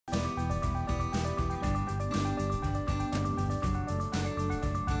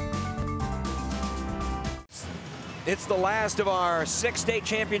It's the last of our 6 state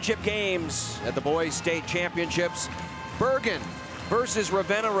championship games at the boys state championships. Bergan versus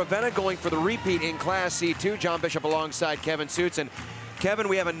Ravenna. Ravenna going for the repeat in Class C-2. John Bishop alongside Kevin Suits. And Kevin,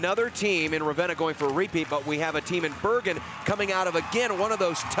 we have another team in Ravenna going for a repeat, but we have a team in Bergan coming out of, again, one of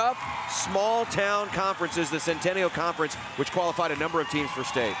those tough, small-town conferences, the Centennial Conference, which qualified a number of teams for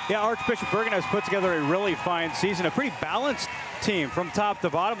state. Yeah, Archbishop Bergan has put together a really fine season, a pretty balanced team from top to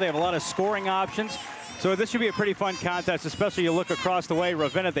bottom. They have a lot of scoring options. So this should be a pretty fun contest, especially you look across the way.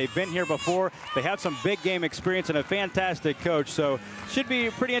 Ravenna, they've been here before. They have some big game experience and a fantastic coach. So should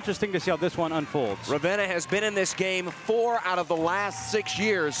be pretty interesting to see how this one unfolds. Ravenna has been in this game 4 out of the last 6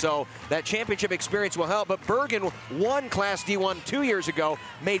 years, so that championship experience will help. But Bergan won Class D1 2 years ago,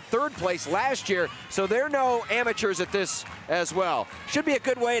 made 3rd place last year, so they're no amateurs at this as well. Should be a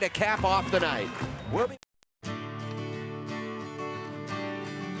good way to cap off the night. We'll be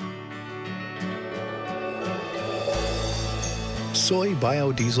Soy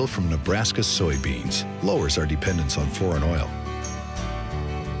biodiesel from Nebraska soybeans lowers our dependence on foreign oil.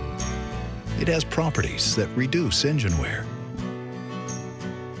 It has properties that reduce engine wear.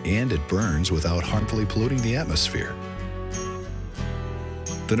 And it burns without harmfully polluting the atmosphere.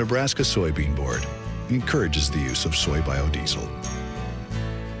 The Nebraska Soybean Board encourages the use of soy biodiesel.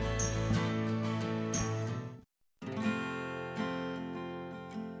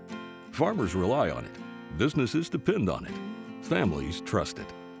 Farmers rely on it. Businesses depend on it. Families trust it.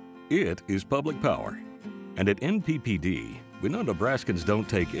 It is public power. And at NPPD, we know Nebraskans don't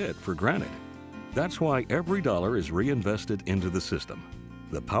take it for granted. That's why every dollar is reinvested into the system.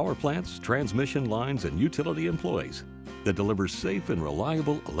 The power plants, transmission lines, and utility employees that deliver safe and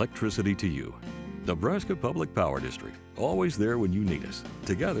reliable electricity to you. Nebraska Public Power District, always there when you need us,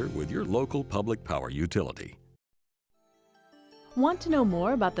 together with your local public power utility. Want to know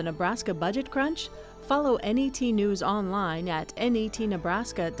more about the Nebraska Budget Crunch? Follow NET News online at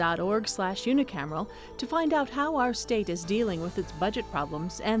netnebraska.org/unicameral to find out how our state is dealing with its budget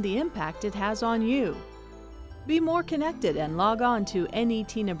problems and the impact it has on you. Be more connected and log on to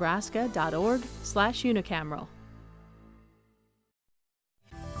netnebraska.org/unicameral.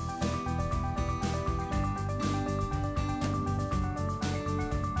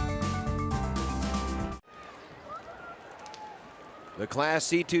 the Class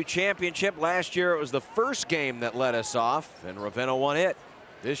C-2 championship. Last year it was the first game that led us off, and Ravenna won it.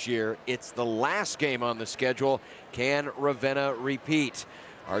 This year it's the last game on the schedule. Can Ravenna repeat?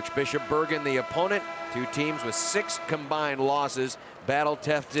 Archbishop Bergan, the opponent, 2 teams with 6 combined losses,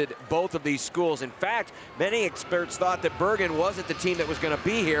 battle-tested both of these schools. In fact, many experts thought that Bergan wasn't the team that was going to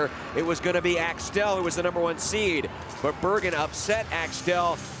be here. It was going to be Axtell, who was the #1 seed. But Bergan upset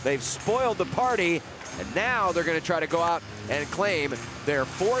Axtell. They've spoiled the party, and now they're going to try to go out and claim their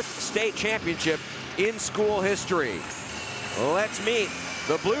 4th state championship in school history. Let's meet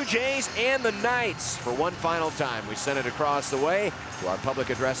the Blue Jays and the Knights for one final time. We send it across the way to our public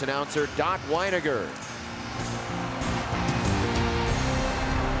address announcer, Doc Weiniger.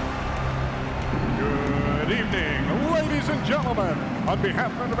 Good evening, ladies and gentlemen. On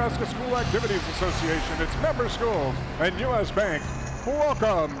behalf of the Nebraska School Activities Association, its member schools, and U.S. Bank,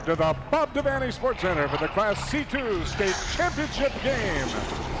 welcome to the Bob Devaney Sports Center for the Class C2 State Championship game.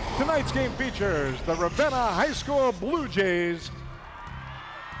 Tonight's game features the Ravenna High School Blue Jays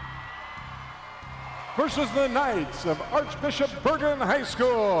versus the Knights of Archbishop Bergan High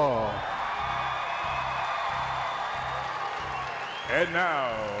School. And now,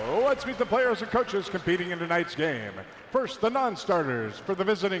 let's meet the players and coaches competing in tonight's game. First, the non-starters for the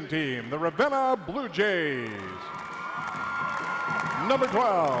visiting team, the Ravenna Blue Jays. Number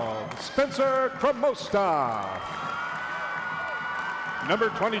 12, Spencer Kramosta. Number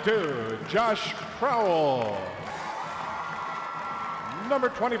 22, Josh Crowell. Number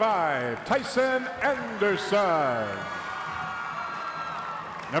 25, Tyson Anderson.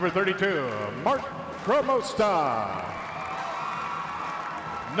 Number 32, Mark Kramosta.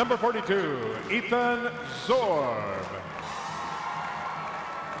 Number 42, Ethan Zorb.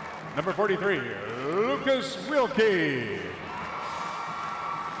 Number 43, Lucas Wilkie.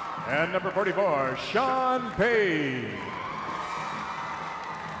 And number 44, Sean Page.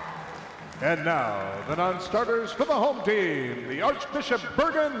 And now, the non-starters for the home team, the Archbishop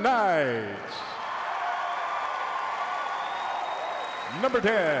Bergan Knights. Number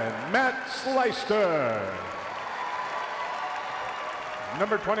 10, Matt Sleister.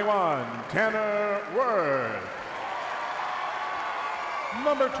 Number 21, Tanner Worth.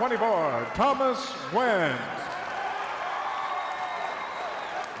 Number 24, Thomas Wentz.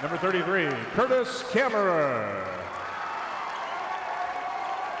 Number 33, Curtis Kammerer.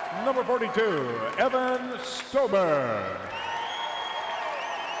 number 42, Evan Stober.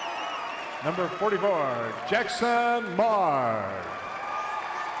 Number 44, Jackson Marr.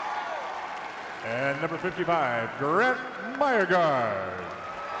 And number 55, Grant Meyergard.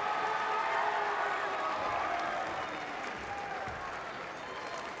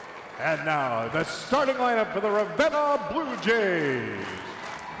 And now the starting lineup for the Ravenna Blue Jays.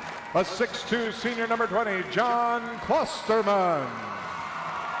 A 6'2" senior, number 20, John Klosterman.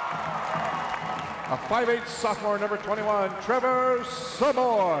 A 5'8" sophomore, number 21, Trevor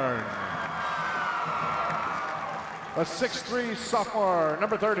Saborn. A 6'3" sophomore,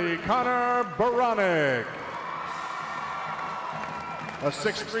 number 30, Connor Baranek. A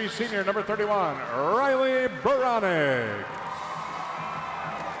 6'3" senior, number 31, Riley Baranek.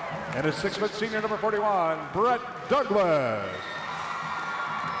 And a 6' senior, number 41, Brett Douglas.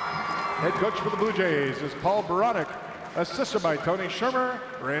 Head coach for the Blue Jays is Paul Baranek, assisted by Tony Shermer,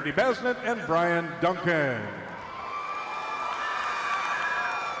 Randy Basnett, and Brian Duncan.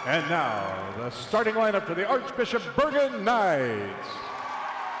 And now, the starting lineup for the Archbishop Bergan Knights.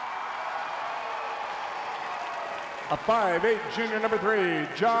 A 5'8" junior, number 3,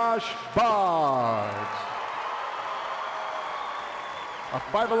 Josh Boggs. A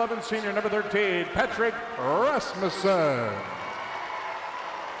 5'11" senior, number 13, Patrick Rasmussen.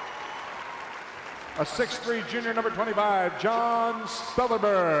 A 6'3" junior, number 25, John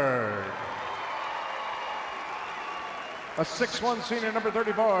Spellerberg. A 6'1" senior, number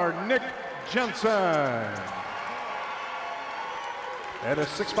 34, Nick Jensen. And a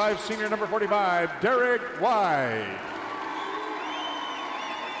 6'5" senior, number 45, Derek White.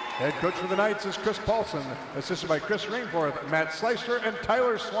 Head coach for the Knights is Chris Paulson, assisted by Chris Rainforth, Matt Slicer, and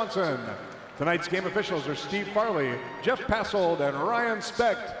Tyler Swanson. Tonight's game officials are Steve Farley, Jeff Passold, and Ryan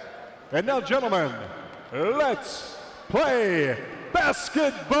Specht. And now, gentlemen, let's play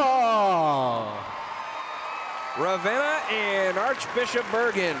basketball. Ravenna and Archbishop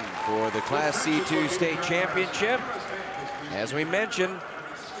Bergan for the Class C2 state championship. As we mentioned,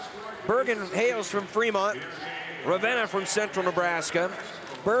 Bergan hails from Fremont, Ravenna from central Nebraska.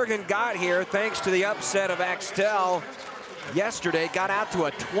 Bergan got here thanks to the upset of Axtell yesterday, got out to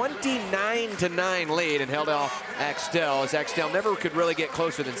a 29-9 lead and held off Axtell, as Axtell never could really get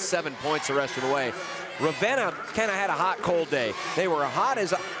closer than 7 points the rest of the way. Ravenna kind of had a hot, cold day. They were hot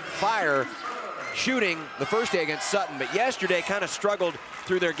as fire shooting the first day against Sutton, but yesterday kind of struggled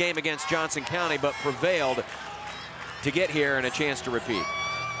through their game against Johnson County, but prevailed to get here and a chance to repeat.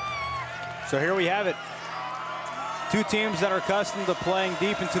 So here we have it. Two teams that are accustomed to playing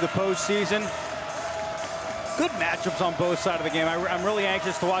deep into the postseason. Good matchups on both sides of the game. I'm really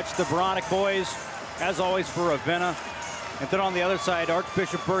anxious to watch the Baranek boys, as always, for Ravenna. And then on the other side,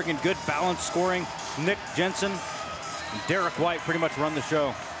 Archbishop Bergan, good balanced scoring. Nick Jensen and Derek White pretty much run the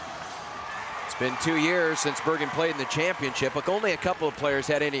show. It's been 2 years since Bergan played in the championship. Look, only a couple of players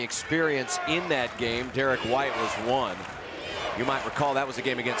had any experience in that game. Derek White was one. You might recall that was a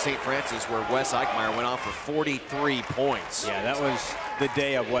game against St. Francis where Wes Eichmeyer went off for 43 points. Yeah, that was the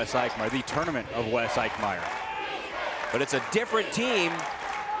day of Wes Eichmeyer, the tournament of Wes Eichmeyer. But it's a different team.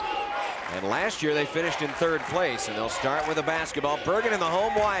 And last year they finished in third place, and they'll start with a basketball. Bergan in the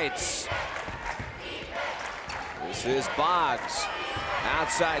home whites. This is Boggs.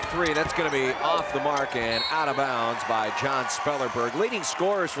 Outside three, that's going to be off the mark and out of bounds by John Spellerberg. Leading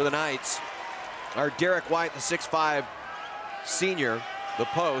scorers for the Knights are Derek White, the 6'5" senior, the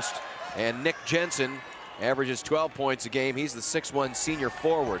post, and Nick Jensen averages 12 points a game. He's the 6'1" senior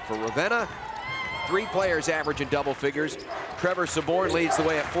forward. For Ravenna, 3 players average in double figures. Trevor Saborn leads the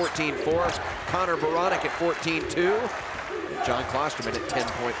way at 14.4. Connor Baranek at 14.2. And John Klosterman at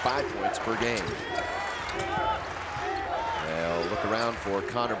 10.5 points per game. They'll look around for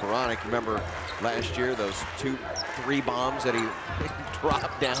Connor Baranek. Remember last year, those 2-3 bombs that he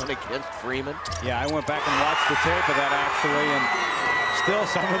dropped down against Freeman? Yeah, I went back and watched the tape of that, actually, and still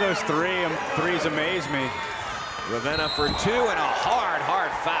some of those threes amaze me. Ravenna for 2 and a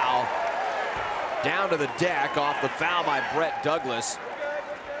hard foul. Down to the deck off the foul by Brett Douglas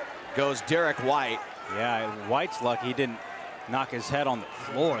goes Derek White. Yeah, White's lucky he didn't knock his head on the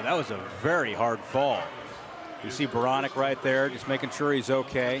floor. That was a very hard fall. You see Baranek right there, just making sure he's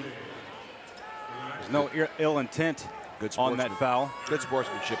okay. There's no ill intent on that foul. Good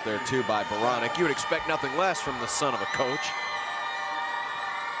sportsmanship there, too, by Baranek. You would expect nothing less from the son of a coach.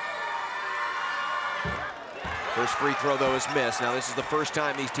 First free throw, though, is missed. Now, this is the first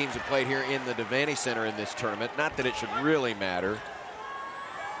time these teams have played here in the Devaney Center in this tournament. Not that it should really matter,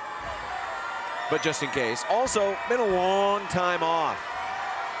 but just in case. Also, been a long time off.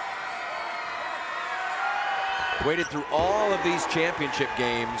 Waited through all of these championship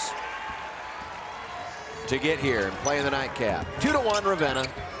games to get here and play in the nightcap. 2-1 Ravenna.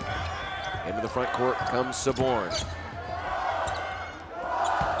 Into the front court comes Saborn.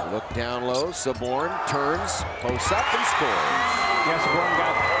 Look down low, Saborn turns, posts up and scores. Yeah, Saborn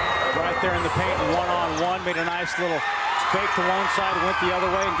got right there in the paint, one-on-one, made a nice little fake to one side, went the other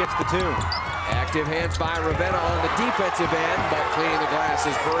way and gets the 2. Active hands by Ravenna on the defensive end, but cleaning the glass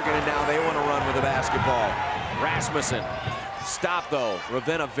is Bergan, and now they want to run with the basketball. Rasmussen, stop though.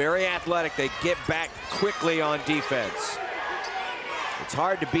 Ravenna very athletic. They get back quickly on defense. It's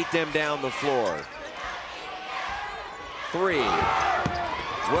hard to beat them down the floor. 3,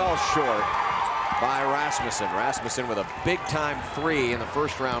 well short by Rasmussen. Rasmussen with a big-time 3 in the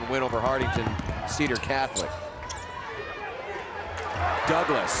first-round win over Hardington Cedar Catholic.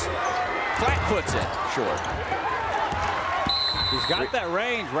 Douglas flat foots it short. He's got that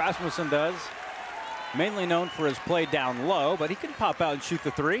range, Rasmussen does. Mainly known for his play down low, but he can pop out and shoot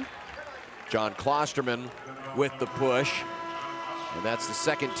the 3. John Klosterman with the push. And that's the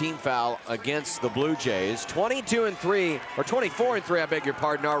second team foul against the Blue Jays. 22-3, or 24-3, I beg your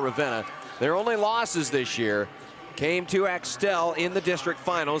pardon, are Ravenna. Their only losses this year came to Axtell in the district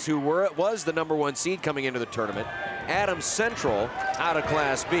finals, who was the #1 seed coming into the tournament. Adams Central out of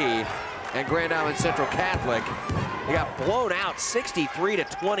Class B, and Grand Island Central Catholic. They got blown out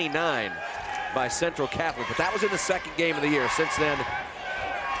 63-29 by Central Catholic, but that was in the second game of the year. Since then,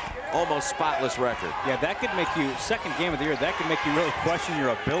 almost spotless record. Yeah, that could make you, second game of the year, that could make you really question your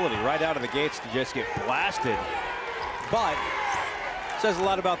ability right out of the gates to just get blasted. But it says a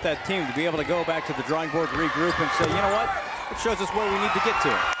lot about that team to be able to go back to the drawing board, regroup, and say, you know what, it shows us where we need to get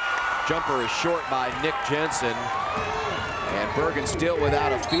to. Jumper is short by Nick Jensen, and Bergan still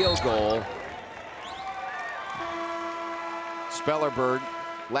without a field goal. Spellerberg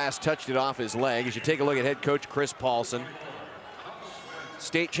last touched it off his leg. As you take a look at head coach Chris Paulson.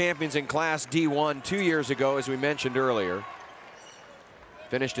 State champions in Class D1 2 years ago, as we mentioned earlier.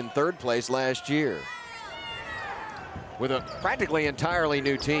 Finished in 3rd place last year with a practically entirely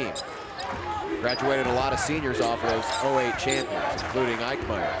new team. Graduated a lot of seniors off of those 08 champions, including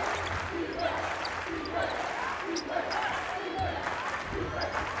Eichmeyer.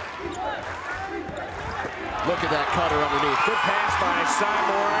 Look at that cutter underneath. Good pass by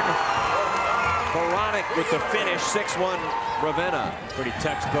Simon. Veronic with the finish, 6-1 Ravenna. Pretty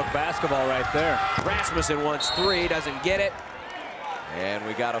textbook basketball right there. Rasmussen wants 3, doesn't get it. And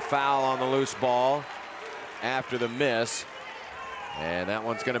we got a foul on the loose ball after the miss. And that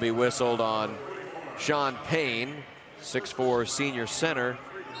one's going to be whistled on Sean Payne, 6'4" senior center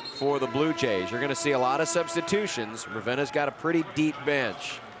for the Blue Jays. You're going to see a lot of substitutions. Ravenna's got a pretty deep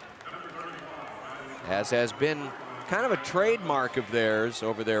bench, as has been kind of a trademark of theirs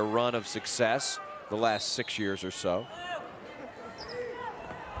over their run of success the last 6 years or so.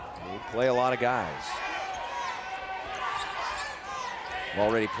 They play a lot of guys.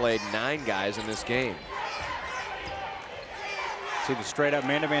 Already played 9 guys in this game. See the straight up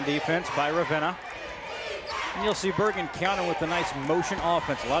man-to-man defense by Ravenna. And you'll see Bergan counter with a nice motion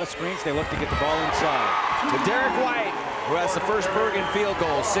offense. A lot of screens, they look to get the ball inside. To Derek White, who has the first Bergan field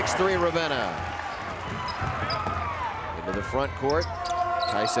goal, 6'3" Ravenna. Into the front court,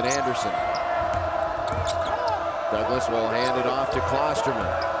 Tyson Anderson. Douglas will hand it off to Klosterman.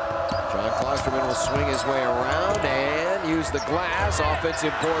 John Klosterman will swing his way around and use the glass.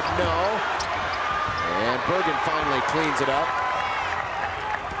 Offensive board, no. And Bergan finally cleans it up.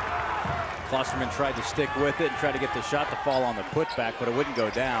 Klosterman tried to stick with it and try to get the shot to fall on the putback, but it wouldn't go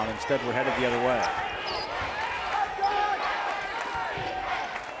down. Instead, we're headed the other way.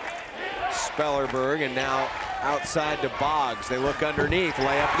 Spellerberg, and now outside to Boggs. They look underneath.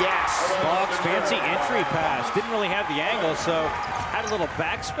 Layup, yes. Boggs, fancy entry pass. Didn't really have the angle, so had a little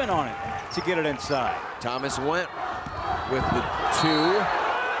backspin on it to get it inside. Thomas went with the 2,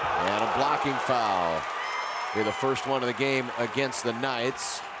 and a blocking foul. Here, the first one of the game against the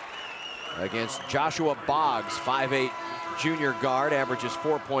Knights. Against Joshua Boggs, 5'8" junior guard, averages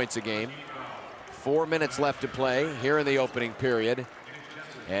 4 points a game. 4 minutes left to play here in the opening period.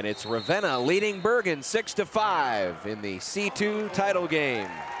 And it's Ravenna leading Bergan 6-5 in the C-2 title game.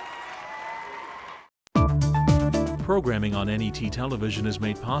 Programming on NET television is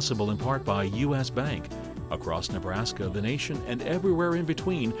made possible in part by U.S. Bank. Across Nebraska, the nation, and everywhere in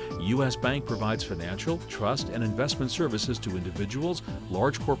between, U.S. Bank provides financial, trust, and investment services to individuals,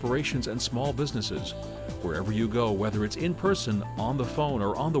 large corporations, and small businesses. Wherever you go, whether it's in person, on the phone,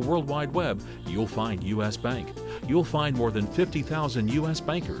 or on the World Wide Web, you'll find U.S. Bank. You'll find more than 50,000 U.S.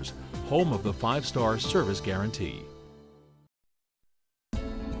 bankers, home of the 5-star service guarantee.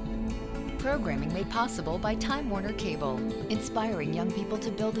 Programming made possible by Time Warner Cable, inspiring young people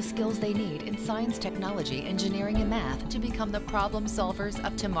to build the skills they need in science, technology, engineering, and math to become the problem solvers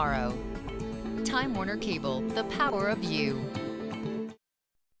of tomorrow. Time Warner Cable, the power of you.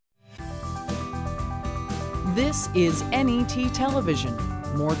 This is NET Television.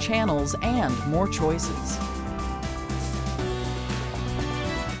 More channels and more choices.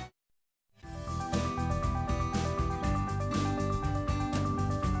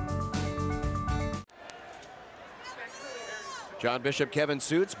 John Bishop, Kevin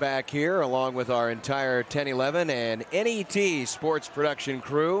Suits back here along with our entire 10-11 and NET sports production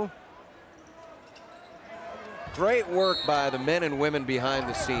crew. Great work by the men and women behind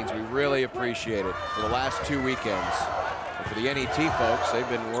the scenes. We really appreciate it for the last 2 weekends. And for the NET folks, they've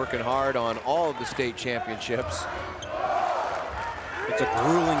been working hard on all of the state championships. It's a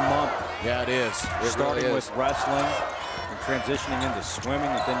grueling month. Yeah, it is. Starting with wrestling and transitioning into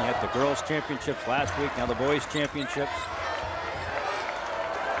swimming, and then you had the girls' championships last week, now the boys' championships.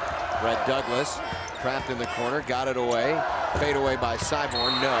 Red Douglas trapped in the corner, got it away. Fade away by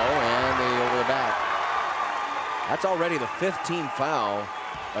Cyborn, no, and they over the back. That's already the 15th team foul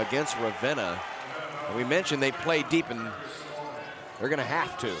against Ravenna. And we mentioned they play deep, and they're going to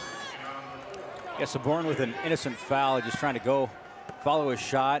have to. Yeah, Cyborn with an innocent foul, just trying to go follow his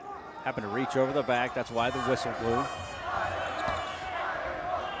shot. Happened to reach over the back. That's why the whistle blew.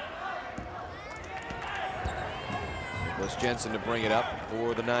 Nicholas Jensen to bring it up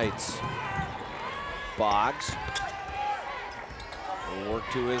for the Knights. Boggs will work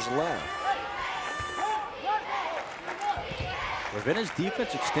to his left. Ravenna's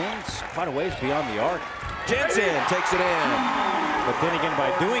defense extends quite a ways beyond the arc. Jensen takes it in. But then again, by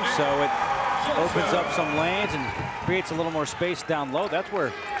doing so, it opens up some lanes and creates a little more space down low. That's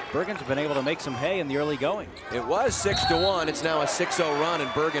where Bergan's been able to make some hay in the early going. It was 6-1. It's now a 6-0 run, and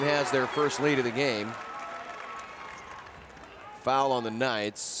Bergan has their first lead of the game. Foul on the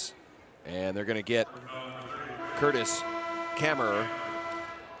Knights, and they're going to get Curtis Kammerer,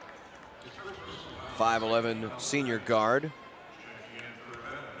 5'11" senior guard.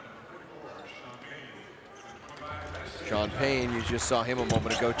 Sean Payne, you just saw him a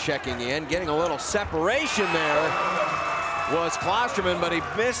moment ago checking in, getting a little separation there. Was Klosterman, but he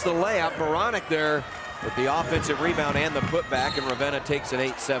missed the layup. Moronic there with the offensive rebound and the putback, and Ravenna takes an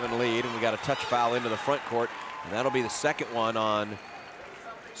 8-7 lead, and we got a touch foul into the front court, and that'll be the second one on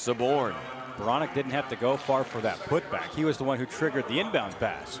Cyborn. Moronic didn't have to go far for that putback. He was the one who triggered the inbound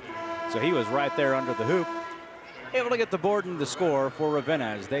pass. So he was right there under the hoop, able to get the board and the score for Ravenna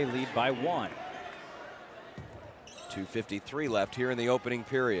as they lead by 1. 2:53 left here in the opening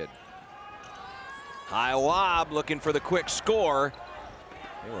period. High lob looking for the quick score.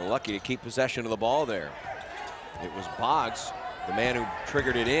 They were lucky to keep possession of the ball there. It was Boggs, the man who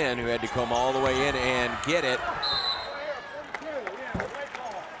triggered it in, who had to come all the way in and get it.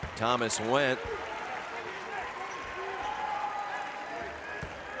 Thomas went.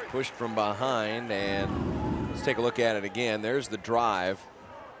 Pushed from behind, and let's take a look at it again. There's the drive,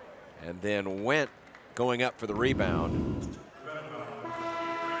 and then Went going up for the rebound.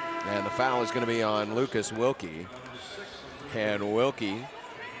 And the foul is going to be on Lucas Wilkie. And Wilkie,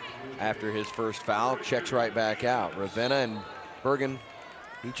 after his first foul, checks right back out. Ravenna and Bergan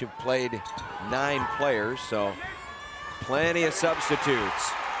each have played 9 players, so plenty of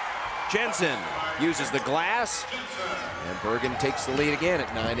substitutes. Jensen uses the glass, and Bergan takes the lead again at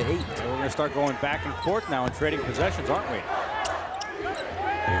 9-8. So we're going to start going back and forth now and trading possessions, aren't we?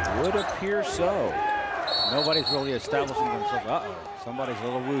 It would appear so. Nobody's really establishing themselves. Uh-oh, somebody's a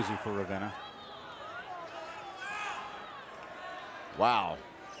little woozy for Ravenna. Wow.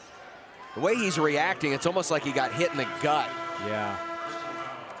 The way he's reacting, it's almost like he got hit in the gut. Yeah.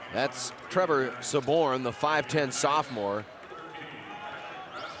 That's Trevor Cyborn, the 5'10" sophomore.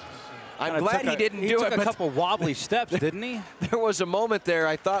 I'm glad he didn't do it. He took a couple wobbly steps, didn't he? There was a moment there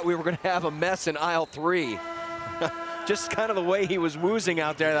I thought we were going to have a mess in aisle 3. Just kind of the way he was woozing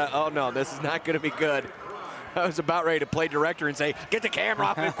out there. Oh no, this is not going to be good. I was about ready to play director and say, get the camera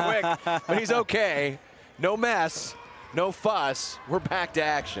off him quick. But he's okay. No mess, no fuss. We're back to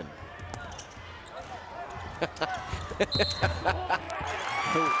action. We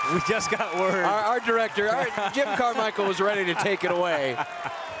just got word. Our director, Jim Carmichael, was ready to take it away.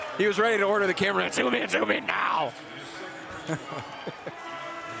 He was ready to order the camera and zoom in now.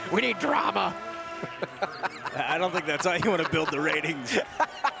 We need drama. I don't think that's how you want to build the ratings.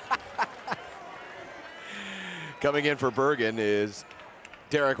 Coming in for Bergan is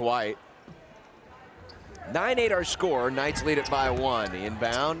Derek White. 9-8 our score. Knights lead it by 1.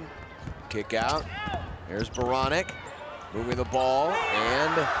 Inbound, kick out. Here's Moronic moving the ball,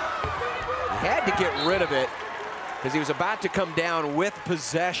 and Had to get rid of it because he was about to come down with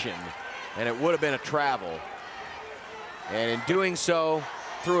possession, and it would have been a travel. And in doing so,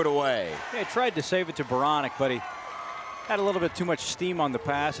 threw it away. Yeah, he tried to save it to Beranek, but he had a little bit too much steam on the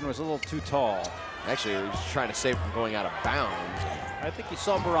pass and was a little too tall. Actually, he was trying to save from going out of bounds. I think he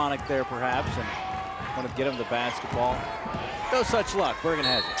saw Beranek there perhaps and wanted to get him the basketball. No such luck. Bergan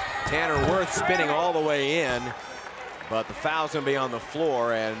has it. Tanner Worth spinning all the way in, but the foul's going to be on the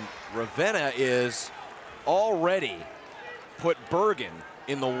floor, and Ravenna is already put Bergan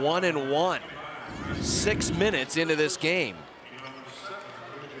in the 1-and-1. 6 minutes into this game.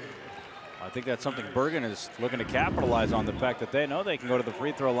 I think that's something Bergan is looking to capitalize on, the fact that they know they can go to the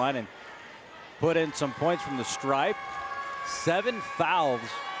free throw line and put in some points from the stripe. 7 fouls.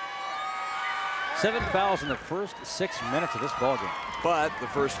 7 fouls in the first 6 minutes of this ballgame. But the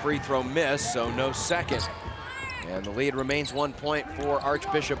first free throw missed, so no second. And the lead remains 1 point for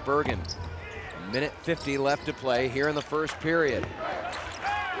Archbishop Bergan. 1:50 left to play here in the first period.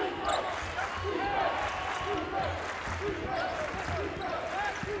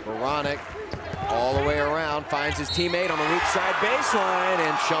 Beranek all the way around, finds his teammate on the weak side baseline,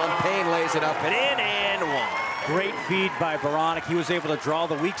 and Sean Payne lays it up and in and one. Great feed by Beranek. He was able to draw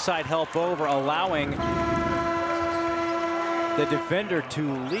the weak side help over, allowing the defender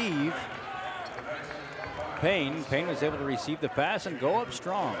to leave. Payne was able to receive the pass and go up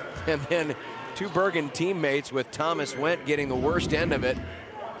strong. And then two Bergan teammates, with Thomas Wendt getting the worst end of it,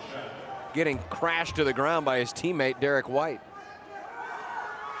 getting crashed to the ground by his teammate Derek White.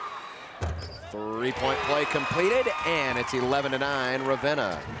 3-point play completed, and it's 11-9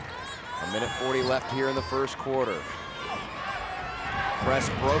 Ravenna. 1:40 left here in the first quarter. Press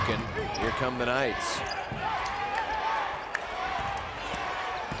broken. Here come the Knights.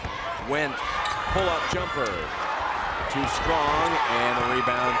 Wendt, pull-up jumper. Too strong, and the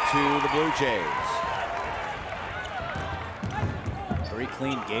rebound to the Blue Jays. Very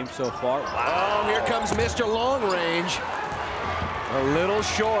clean game so far. Wow. Oh, here comes Mr. Long Range. A little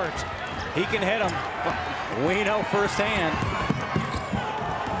short. He can hit him. We know firsthand.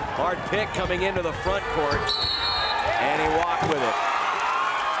 Hard pick coming into the front court, and he walked with it.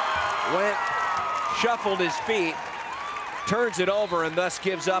 Went, shuffled his feet, turns it over, and thus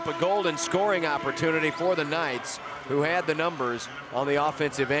gives up a golden scoring opportunity for the Knights, who had the numbers on the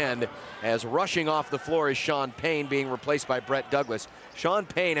offensive end, as rushing off the floor is Sean Payne, being replaced by Brett Douglas. Sean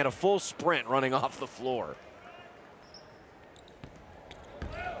Payne had a full sprint running off the floor.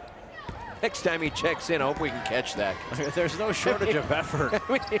 Next time he checks in, I hope we can catch that. There's no shortage of effort.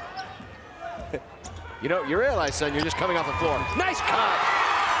 You know, you realize, son, you're just coming off the floor. Nice cut.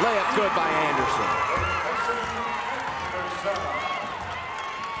 Layup good by Anderson.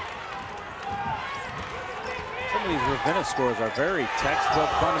 Some of these Ravenna scores are very textbook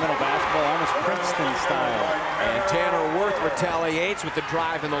fundamental basketball, almost Princeton style. And Tanner Worth retaliates with the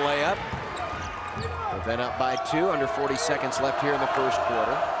drive and the layup. Ravenna up by 2, under 40 seconds left here in the first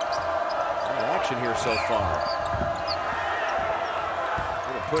quarter. Action here so far.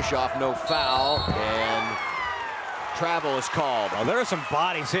 Little push off, no foul, and travel is called. Oh, there are some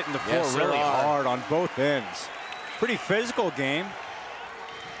bodies hitting the floor really hard on both ends. Pretty physical game.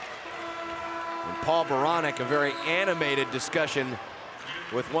 And Paul Beranek, a very animated discussion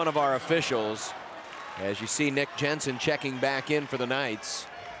with one of our officials, as you see Nick Jensen checking back in for the Knights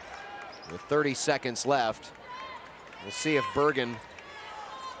with 30 seconds left. We'll see if Bergan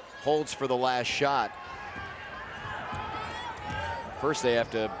holds for the last shot. First, they have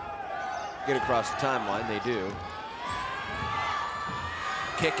to get across the timeline. They do.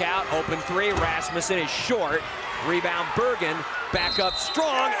 Kick out, open three. Rasmussen is short. Rebound Bergan, back up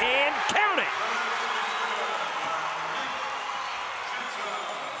strong, and count it.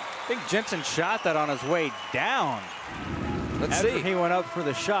 I think Jensen shot that on his way down. Let's see. After he went up for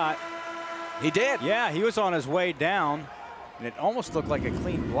the shot. He did. Yeah, he was on his way down. And it almost looked like a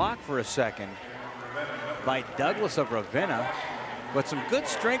clean block for a second by Douglas of Ravenna. But some good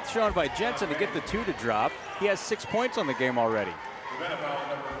strength shown by Jensen to get the 2 to drop. He has 6 points on the game already.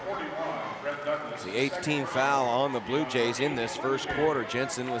 It's the 8th team foul on the Blue Jays in this first quarter.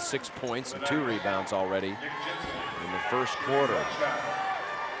 Jensen with 6 points and 2 rebounds already in the first quarter.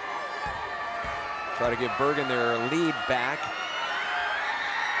 Try to give Bergan their lead back,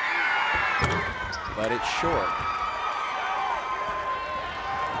 but it's short.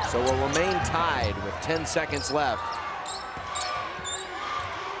 So we'll remain tied with 10 seconds left.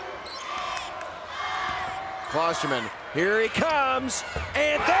 Klosterman, here he comes,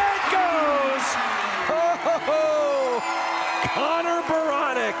 and there it goes! Oh, Connor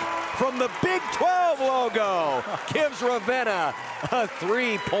Beranek from the Big 12 logo. no-go gives Ravenna a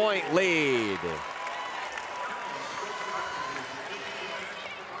 3-point lead.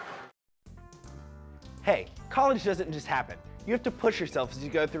 Hey, college doesn't just happen. You have to push yourself as you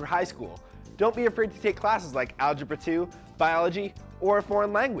go through high school. Don't be afraid to take classes like Algebra 2, Biology, or a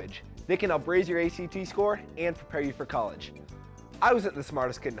foreign language. They can help raise your ACT score and prepare you for college. I wasn't the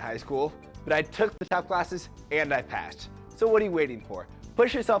smartest kid in high school, but I took the tough classes and I passed. So what are you waiting for?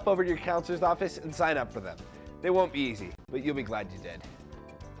 Push yourself over to your counselor's office and sign up for them. They won't be easy, but you'll be glad you did.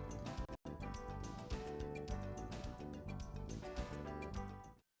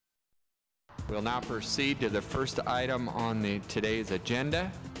 We'll now proceed to the first item on today's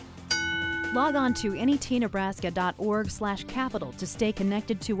agenda. Log on to netnebraska.org/capital to stay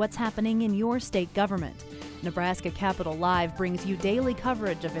connected to what's happening in your state government. Nebraska Capitol Live brings you daily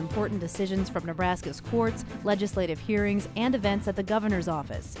coverage of important decisions from Nebraska's courts, legislative hearings, and events at the governor's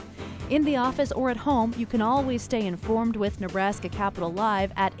office. In the office or at home, you can always stay informed with Nebraska Capitol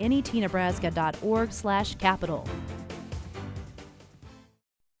Live at netnebraska.org/capital.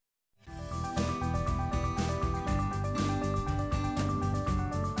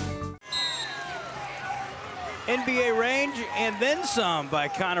 NBA range and then some by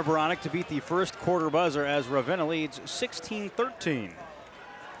Connor Baronic to beat the first quarter buzzer as Ravenna leads 16-13.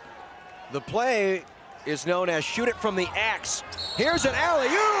 The play is known as shoot it from the X. Here's an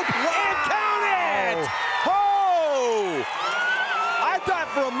alley-oop and count it! Oh! I thought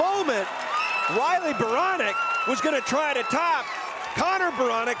for a moment Riley Baronic was going to try to top Connor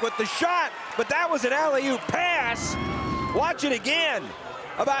Baronic with the shot, but that was an alley-oop pass. Watch it again.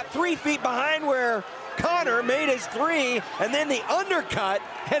 About 3 feet behind where Connor made his three, and then the undercut,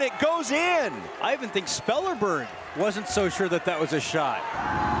 and it goes in. I even think Spellerberg wasn't so sure that that was a shot.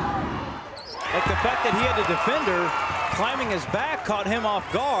 Like the fact that he had a defender climbing his back caught him off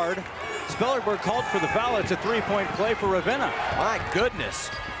guard. Spellerberg called for the foul. It's a three-point play for Ravenna. My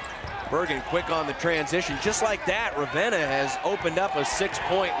goodness. Bergan quick on the transition. Just like that, Ravenna has opened up a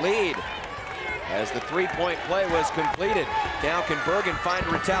 6-point lead as the three-point play was completed. Now can Bergan find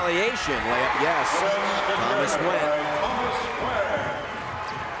retaliation? Layup, yes. Thomas went.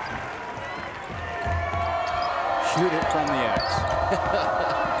 Shoot it from the X.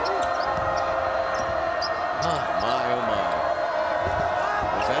 My, oh my.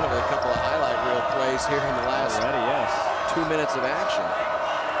 Ravenna with a couple of highlight reel plays here in the last 2 minutes of action.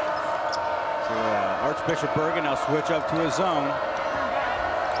 So Archbishop Bergan now switch up to his zone.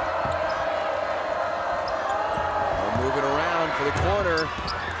 Moving around for the corner.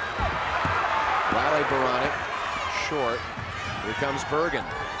 Riley Baronic, short. Here comes Bergan.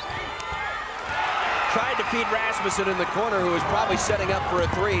 Tried to feed Rasmussen in the corner, who was probably setting up for a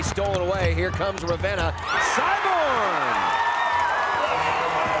three. Stolen away. Here comes Ravenna. Cyborn!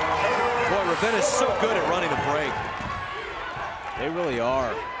 Boy, Ravenna's so good at running the break. They really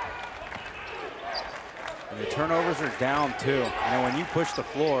are. And the turnovers are down, too. You know, when you push the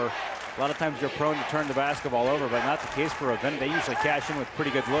floor, a lot of times you're prone to turn the basketball over, but not the case for Ravenna. They usually cash in with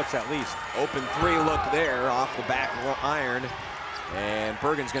pretty good looks, at least. Open three look there off the back iron. And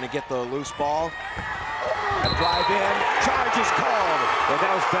Bergan's going to get the loose ball. A drive in. Charge is called. Well,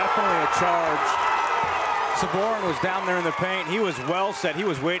 that was definitely a charge. Saborin was down there in the paint. He was well set. He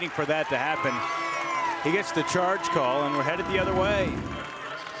was waiting for that to happen. He gets the charge call, and we're headed the other way.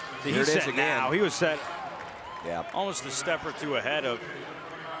 He's set again. Now. He was set almost a step or two ahead of.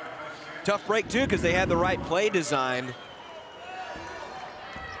 Tough break, too, because they had the right play designed.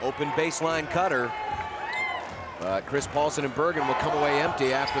 Open baseline cutter. But Chris Paulson and Bergan will come away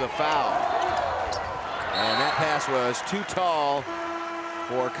empty after the foul. And that pass was too tall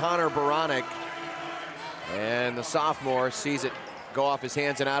for Connor Baronic. And the sophomore sees it go off his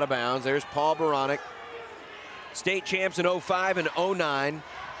hands and out of bounds. There's Paul Baronic. State champs in 05 and 09.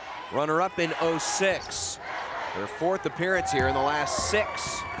 Runner-up in 06. Their fourth appearance here in the last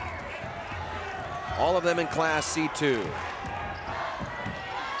 6. All of them in Class C-2.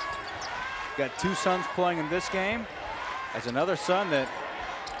 Got 2 sons playing in this game. As another son that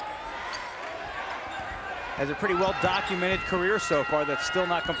has a pretty well-documented career so far that's still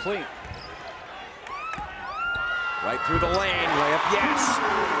not complete. Right through the lane, layup, yes.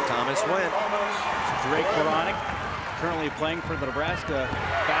 Thomas went. Drake Baronic, currently playing for the Nebraska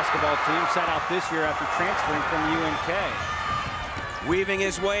basketball team, sat out this year after transferring from UNK. Weaving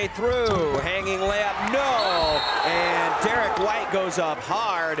his way through, hanging layup, no. And Derek White goes up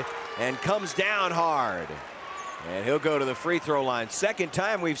hard and comes down hard. And he'll go to the free throw line. Second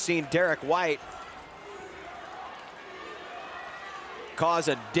time we've seen Derek White cause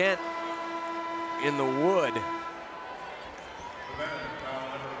a dent in the wood.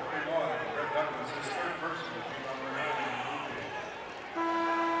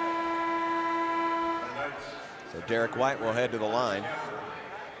 So Derek White will head to the line.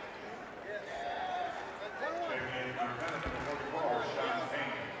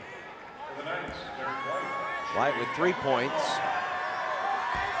 White with 3 points.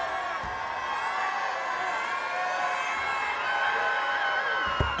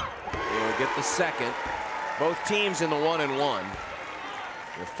 He'll get the second. Both teams in the 1-and-1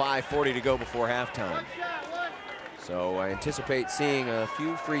 with 5:40 to go before halftime. So I anticipate seeing a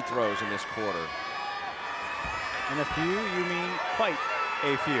few free throws in this quarter. And a few, you mean quite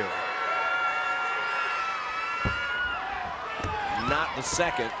a few. Not the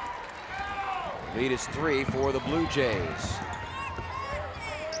second. Lead is 3 for the Blue Jays.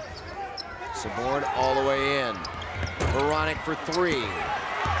 Saborn all the way in. Veronic for 3.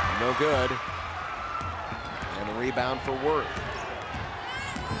 No good. And the rebound for Worth.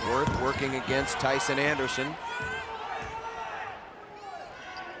 Worth working against Tyson Anderson.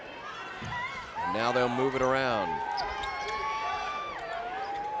 And now they'll move it around.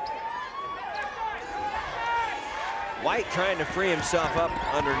 White trying to free himself up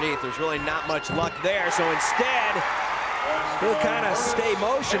underneath. There's really not much luck there. So instead, he'll kind of stay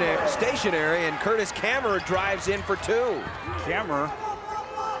stationary, and Curtis Kammerer drives in for 2. Kammerer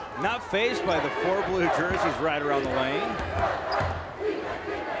not fazed by the 4 blue jerseys right around the lane.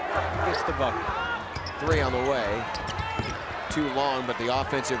 Gets the bucket. 3 on the way. Too long, but the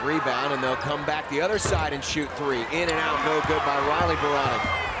offensive rebound, and they'll come back the other side and shoot 3. In and out, no good by Riley Veronic.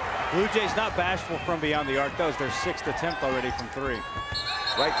 Blue Jays not bashful from beyond the arc. That was their 6th attempt already from 3.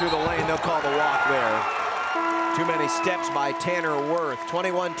 Right through the lane, they'll call the walk there. Too many steps by Tanner Worth.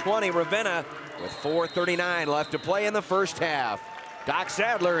 21-20 Ravenna with 4:39 left to play in the first half. Doc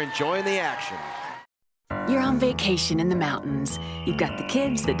Sadler enjoying the action. You're on vacation in the mountains. You've got the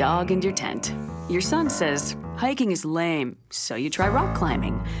kids, the dog, and your tent. Your son says, hiking is lame, so you try rock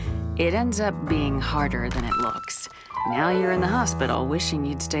climbing. It ends up being harder than it looks. Now you're in the hospital wishing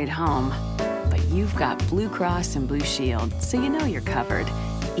you'd stayed home. But you've got Blue Cross and Blue Shield, so you know you're covered,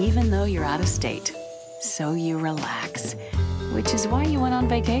 even though you're out of state. So you relax, which is why you went on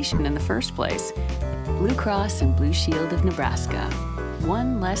vacation in the first place. Blue Cross and Blue Shield of Nebraska.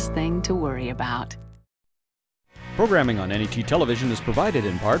 One less thing to worry about. Programming on NET Television is provided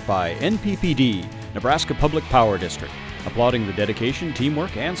in part by NPPD, Nebraska Public Power District, applauding the dedication,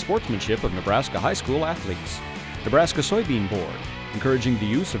 teamwork, and sportsmanship of Nebraska high school athletes. Nebraska Soybean Board, encouraging the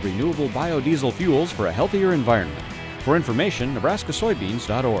use of renewable biodiesel fuels for a healthier environment. For information,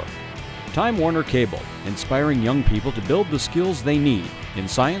 nebraskasoybeans.org. Time Warner Cable, inspiring young people to build the skills they need in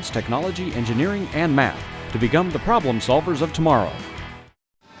science, technology, engineering, and math to become the problem solvers of tomorrow.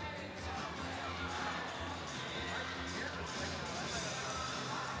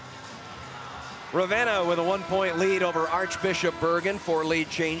 Ravenna with a 1-point lead over Archbishop Bergan. 4 lead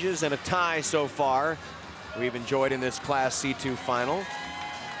changes and a tie so far we've enjoyed in this Class C2 final.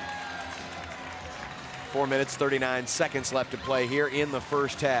 4 minutes, 39 seconds left to play here in the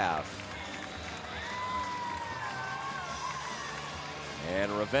first half.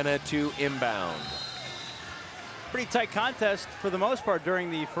 And Ravenna to inbound. Pretty tight contest for the most part during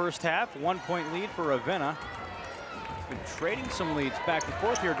the first half. 1-point lead for Ravenna. Been trading some leads back and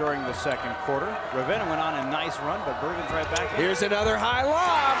forth here during the second quarter. Ravenna went on a nice run, but Bergan's right back in. Here's another high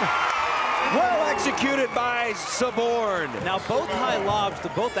lob. Well executed by Saborn. Now both high lobs,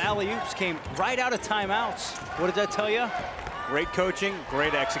 both alley-oops came right out of timeouts. What did that tell you? Great coaching,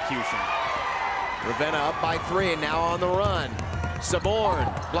 great execution. Ravenna up by 3 and now on the run. Saborn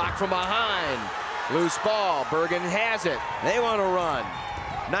blocked from behind. Loose ball. Bergan has it. They want to run.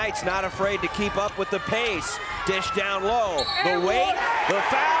 Knight's not afraid to keep up with the pace. Dish down low. The weight, the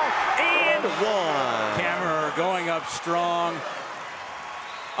foul, and 1. Kammerer going up strong.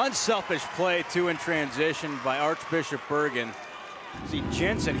 Unselfish play, 2 in transition by Archbishop Bergan. See,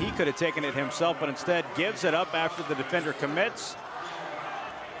 Jensen, he could have taken it himself, but instead gives it up after the defender commits.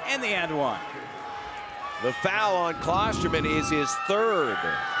 And the and 1. The foul on Klosterman is his 3rd.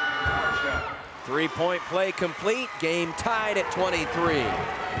 3-point play complete. Game tied at 23.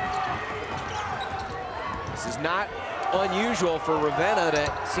 This is not unusual for Ravenna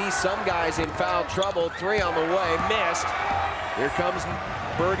to see some guys in foul trouble. 3 on the way, missed. Here comes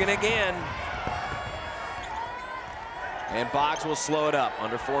Bergan again. And Boggs will slow it up.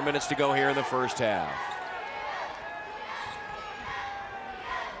 Under 4 minutes to go here in the first half.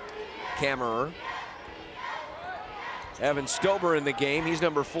 Kammerer. Evan Stober in the game. He's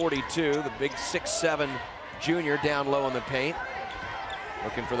number 42, the big 6'7" junior down low in the paint.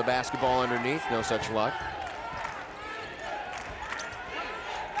 Looking for the basketball underneath. No such luck.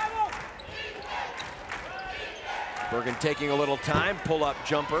 Bergan taking a little time. Pull-up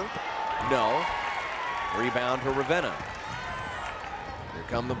jumper. No. Rebound for Ravenna. Here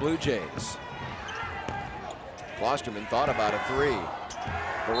come the Blue Jays. Klosterman thought about a three.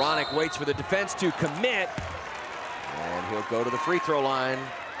 Beranek waits for the defense to commit, and he'll go to the free throw line.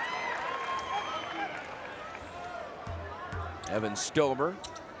 Evan Stober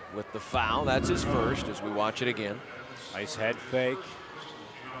with the foul. That's his first as we watch it again. Nice head fake.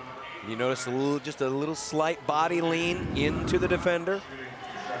 You notice just a little slight body lean into the defender.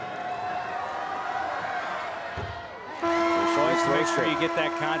 So make sure you get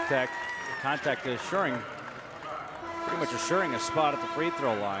that contact. Contact assuring, pretty much assuring a spot at the free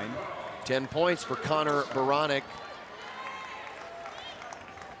throw line. 10 points for Connor Beranek.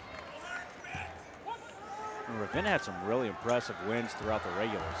 Ravenna had some really impressive wins throughout the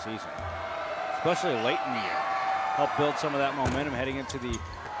regular season, especially late in the year. Helped build some of that momentum heading into the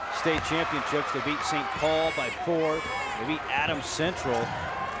state championships. They beat St. Paul by 4. They beat Adams Central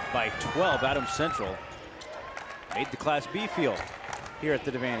by 12. Adams Central made the Class B field here at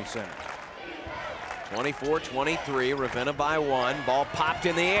the Devaney Center. 24-23, Ravenna by 1. Ball popped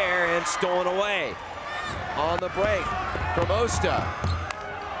in the air and stolen away. On the break from Osta.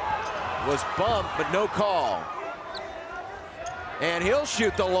 Was bumped, but no call. And he'll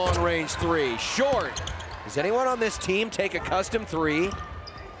shoot the long-range three. Short. Does anyone on this team take a custom three?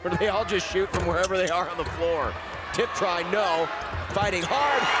 Or do they all just shoot from wherever they are on the floor? Tip try, no. Fighting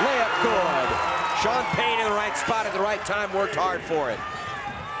hard, layup good. Sean Payne in the right spot at the right time, worked hard for it.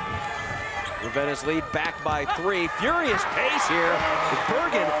 Ravenna's lead back by 3. Furious pace here.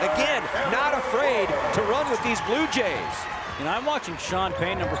 Bergan, again, not afraid to run with these Blue Jays. And I'm watching Sean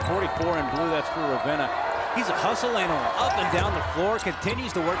Payne, number 44 in blue, that's for Ravenna. He's a hustle animal, up and down the floor,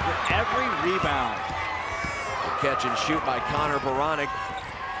 continues to work for every rebound. A catch and shoot by Connor Beranek,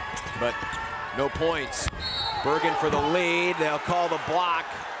 but no points. Bergan for the lead, they'll call the block.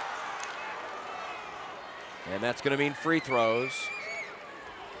 And that's gonna mean free throws.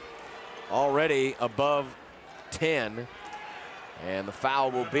 Already above 10. And the foul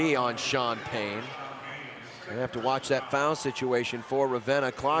will be on Sean Payne. We have to watch that foul situation for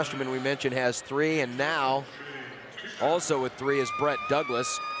Ravenna. Klosterman, we mentioned, has 3, and now also with 3 is Brett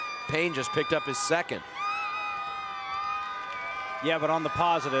Douglas. Payne just picked up his second. Yeah, but on the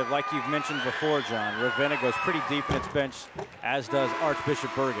positive, like you've mentioned before, John, Ravenna goes pretty deep in its bench, as does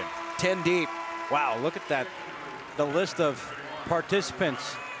Archbishop Bergan. 10 deep. Wow, look at that. The list of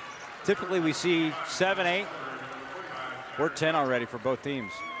participants. Typically we see 7, 8. We're 10 already for both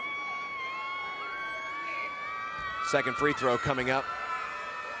teams. Second free throw coming up.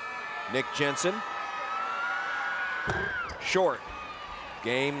 Nick Jensen. Short.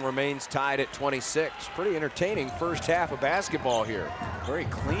 Game remains tied at 26. Pretty entertaining first half of basketball here. Very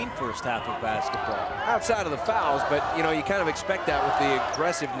clean first half of basketball. Outside of the fouls, but you know, you kind of expect that with the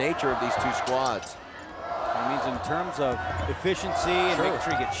aggressive nature of these two squads. That means in terms of efficiency and making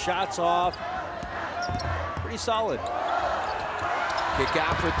sure you get shots off, pretty solid. Kick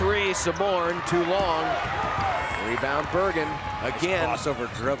out for 3, Saborn, too long. Rebound Bergan again. Nice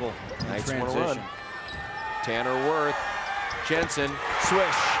crossover dribble. Nice one run. Tanner Worth. Jensen.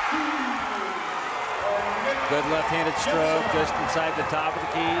 Swish. Good left-handed stroke just inside the top of the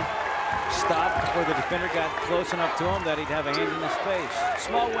key. Stopped before the defender got close enough to him that he'd have a hand in his face.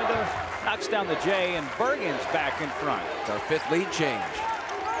 Small window, knocks down the J, and Bergan's back in front. It's our 5th lead change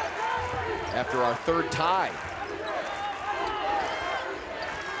after our 3rd tie.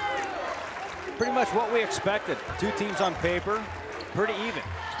 Pretty much what we expected. Two teams on paper, pretty even.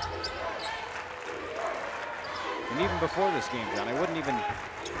 And even before this game, John, I wouldn't even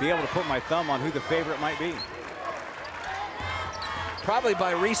be able to put my thumb on who the favorite might be. Probably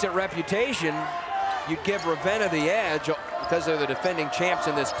by recent reputation, you'd give Ravenna the edge because they're the defending champs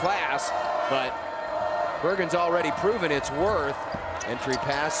in this class, but Bergan's already proven its worth. Entry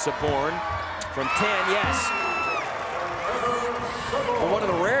pass, Saborn from 10, yes. For one of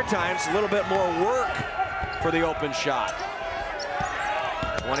the rare times, a little bit more work for the open shot.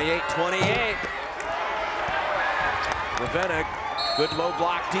 28-28. Ravenna, good low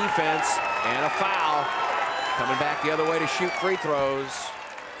block defense and a foul. Coming back the other way to shoot free throws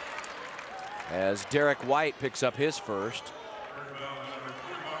as Derek White picks up his first.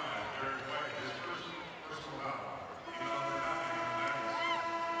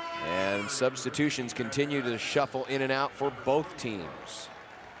 And substitutions continue to shuffle in and out for both teams.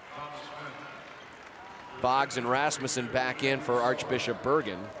 Boggs and Rasmussen back in for Archbishop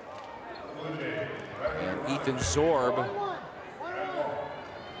Bergan. And Ethan Zorb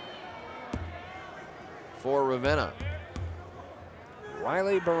for Ravenna.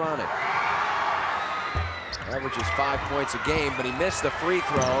 Riley Beranek averages 5 points a game, but he missed the free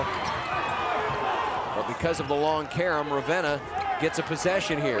throw. But because of the long carom, Ravenna gets a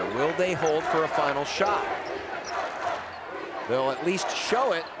possession here. Will they hold for a final shot? They'll at least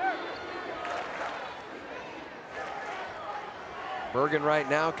show it. Bergan right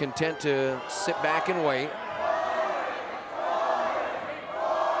now content to sit back and wait.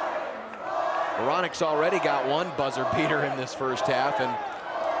 Veronic's already got one buzzer beater in this first half, and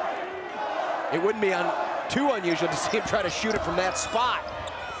it wouldn't be too unusual to see him try to shoot it from that spot.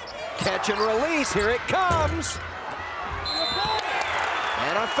 Catch and release, here it comes.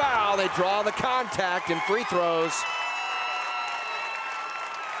 And a foul, they draw the contact and free throws.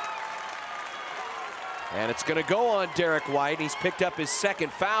 And it's gonna go on Derek White. He's picked up his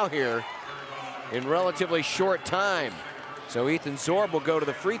second foul here in relatively short time. So Ethan Zorb will go to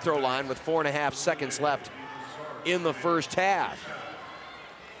the free throw line with 4.5 seconds left in the first half.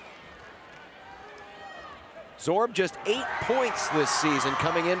 Zorb just 8 points this season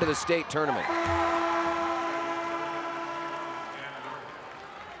coming into the state tournament.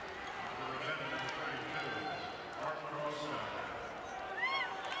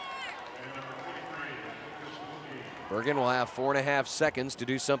 Bergan will have 4.5 seconds to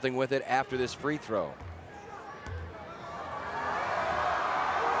do something with it after this free throw.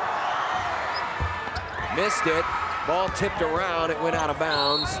 Missed it. Ball tipped around. It went out of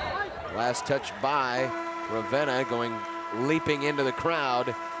bounds. Last touch by Ravenna, going leaping into the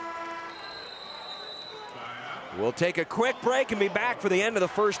crowd. We'll take a quick break and be back for the end of the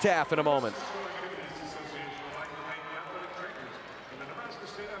first half in a moment.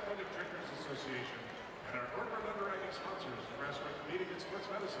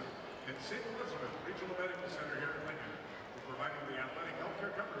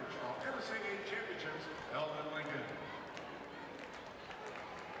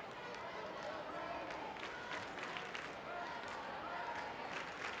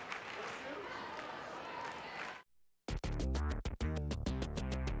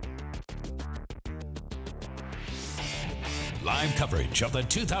 Live coverage of the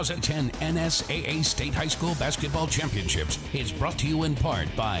 2010 NSAA State High School Basketball Championships is brought to you in part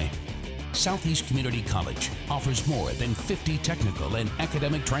by Southeast Community College. Offers more than 50 technical and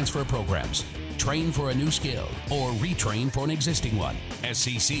academic transfer programs. Train for a new skill or retrain for an existing one.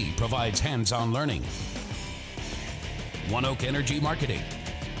 SCC provides hands-on learning. One Oak Energy Marketing.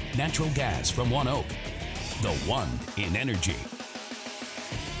 Natural gas from One Oak. The one in energy.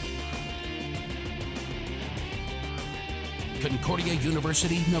 Concordia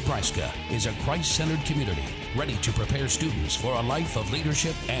University, Nebraska is a Christ-centered community ready to prepare students for a life of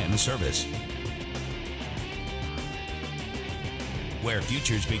leadership and service. Where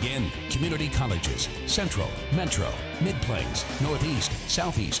futures begin, community colleges, Central, Metro, Mid-Plains, Northeast,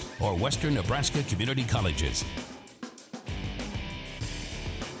 Southeast, or Western Nebraska community colleges.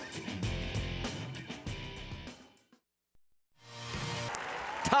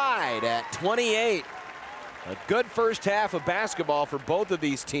 Tied at 28. A good first half of basketball for both of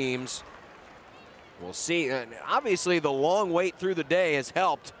these teams. We'll see. Obviously, the long wait through the day has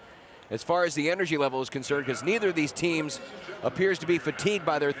helped as far as the energy level is concerned, because neither of these teams appears to be fatigued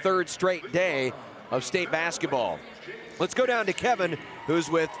by their third straight day of state basketball. Let's go down to Kevin, who's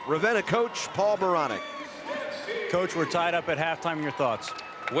with Ravenna coach Paul Baronic. Coach, we're tied up at halftime. Your thoughts?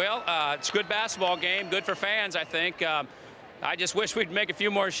 Well, it's a good basketball game, good for fans, I think. I just wish we'd make a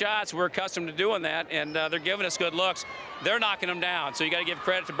few more shots. We're accustomed to doing that, and they're giving us good looks. They're knocking them down, so you got to give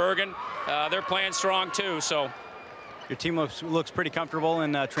credit to Bergan. They're playing strong too. So your team looks pretty comfortable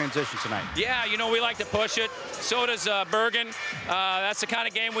in transition tonight. Yeah, you know, we like to push it. So does Bergan. That's the kind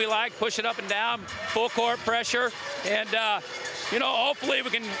of game we like. Push it up and down, full court pressure, and you know, hopefully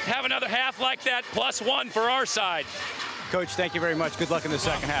we can have another half like that, +1 for our side. Coach, thank you very much. Good luck in the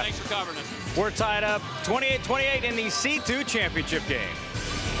second half. Thanks for covering us. We're tied up 28-28 in the C-2 championship game.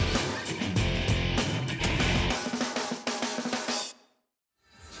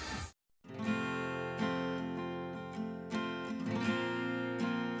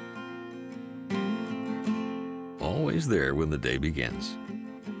 Always there when the day begins.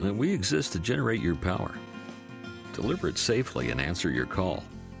 And we exist to generate your power, deliver it safely, and answer your call.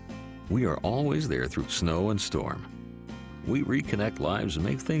 We are always there through snow and storm. We reconnect lives and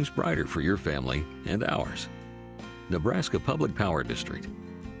make things brighter for your family and ours. Nebraska Public Power District,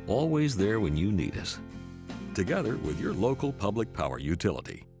 always there when you need us. Together with your local public power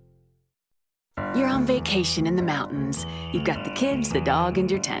utility. You're on vacation in the mountains. You've got the kids, the dog,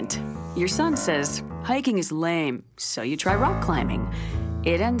 and your tent. Your son says, hiking is lame, so you try rock climbing.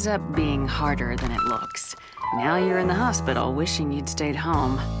 It ends up being harder than it looks. Now you're in the hospital wishing you'd stayed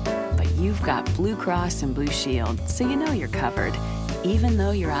home. But you've got Blue Cross and Blue Shield, so you know you're covered, even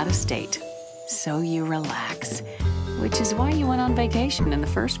though you're out of state. so you relax. Which is why you went on vacation in the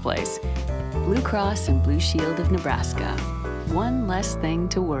first place. Blue Cross and Blue Shield of Nebraska. One less thing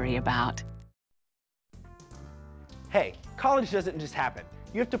to worry about. Hey, college doesn't just happen.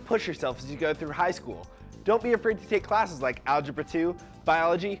 You have to push yourself as you go through high school. Don't be afraid to take classes like Algebra 2,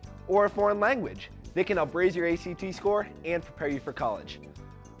 Biology, or a foreign language. They can help raise your ACT score and prepare you for college.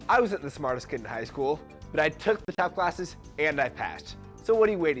 I wasn't the smartest kid in high school, but I took the tough classes and I passed. So what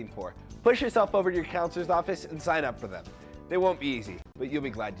are you waiting for? Push yourself over to your counselor's office and sign up for them. They won't be easy, but you'll be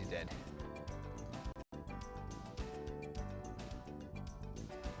glad you did.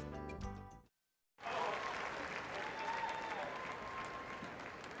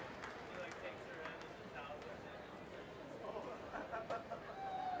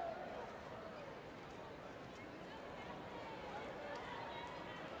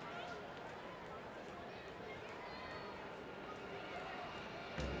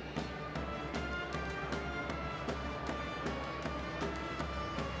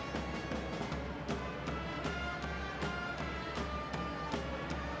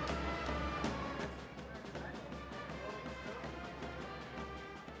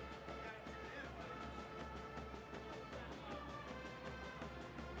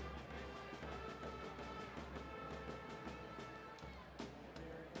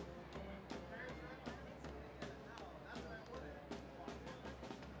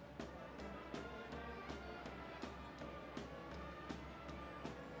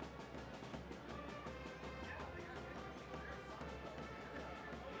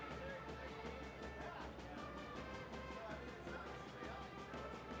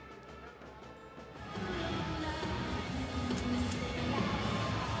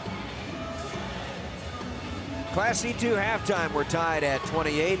 Class C2 halftime, we're tied at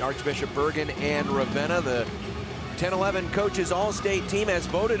 28. Archbishop, Bergan, and Ravenna. The 10-11 coaches all-state team as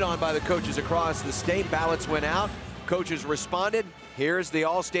voted on by the coaches across the state. Ballots went out. Coaches responded. Here's the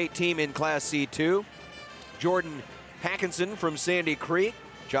all-state team in Class C2. Jordan Hackinson from Sandy Creek.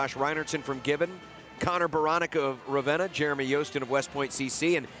 Josh Reinertson from Gibbon. Connor Baranek of Ravenna. Jeremy Yostin of West Point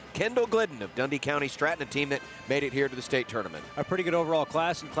CC. And Kendall Glidden of Dundee County Stratton, a team that made it here to the state tournament. A pretty good overall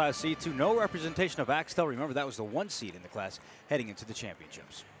class in Class C2. No representation of Axtell. Remember, that was the 1 seed in the class heading into the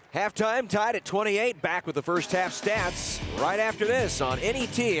championships. Halftime tied at 28. Back with the first half stats right after this on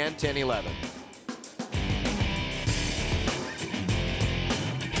NET and 10-11.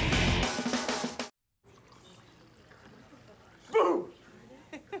 Boom!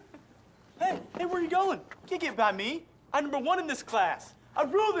 Hey, where are you going? You can't get by me. I'm #1 in this class. I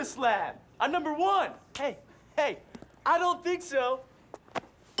rule this lab. I'm #1. Hey, I don't think so.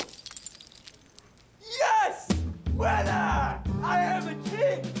 Yes! Winner! I am a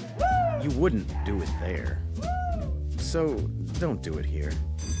king! Woo! You wouldn't do it there. So don't do it here.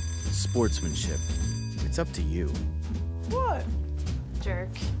 Sportsmanship. It's up to you. What? Jerk.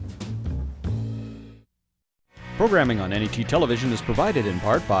 Programming on NET Television is provided in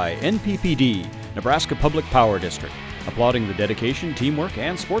part by NPPD, Nebraska Public Power District, applauding the dedication, teamwork,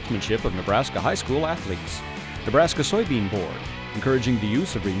 and sportsmanship of Nebraska high school athletes. Nebraska Soybean Board, encouraging the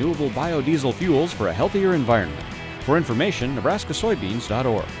use of renewable biodiesel fuels for a healthier environment. For information,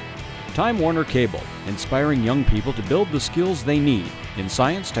 nebraskasoybeans.org. Time Warner Cable, inspiring young people to build the skills they need in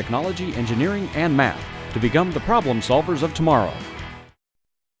science, technology, engineering, and math to become the problem solvers of tomorrow.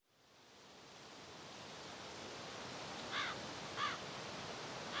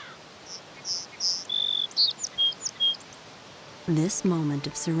 This moment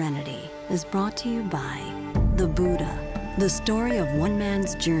of serenity is brought to you by the Buddha, the story of one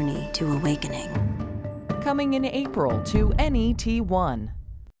man's journey to awakening. Coming in April to NET1.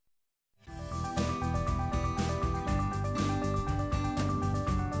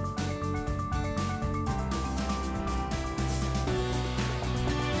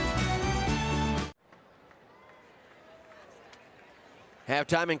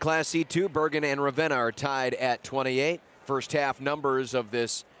 Halftime in Class C2, Bergan and Ravenna are tied at 28. First half numbers of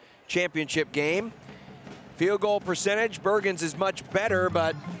this championship game. Field goal percentage, Bergan's is much better,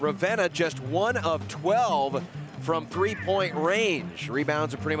 but Ravenna just 1 of 12 from three-point range.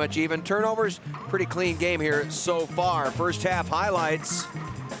 Rebounds are pretty much even. Turnovers, pretty clean game here so far. First half highlights,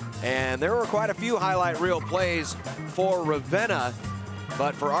 and there were quite a few highlight reel plays for Ravenna,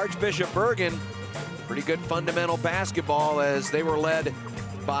 but for Archbishop Bergan, pretty good fundamental basketball as they were led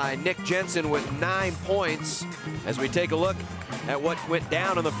by Nick Jensen with 9 points. As we take a look at what went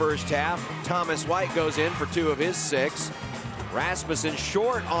down in the first half, Thomas White goes in for 2 of his 6. Rasmussen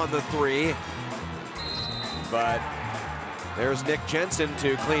short on the 3, but there's Nick Jensen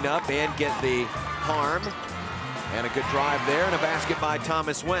to clean up and get the harm. And a good drive there, and a basket by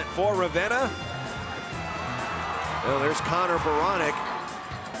Thomas Went for Ravenna. Well, there's Connor Baranek.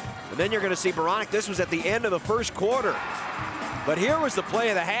 And then you're going to see Baranek. This was at the end of the first quarter. But here was the play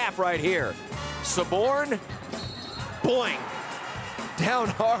of the half right here. Saborn, boing. Down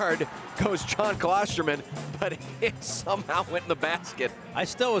hard goes John Klosterman, but it somehow went in the basket. I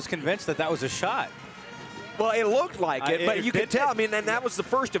still was convinced that that was a shot. Well, it looked like it, but you could tell. I mean, and that was the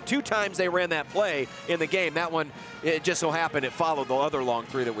first of 2 times they ran that play in the game. That one, it just so happened it followed the other long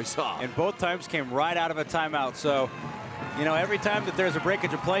 3 that we saw. And both times came right out of a timeout. So, you know, every time that there's a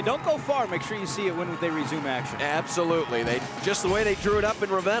breakage of play, don't go far. Make sure you see it when they resume action. Absolutely. Just the way they drew it up in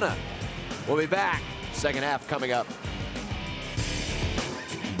Ravenna. We'll be back. Second half coming up.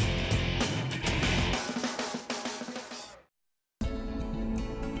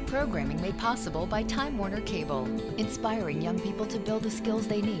 Programming made possible by Time Warner Cable, inspiring young people to build the skills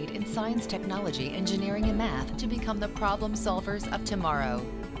they need in science, technology, engineering, and math to become the problem solvers of tomorrow.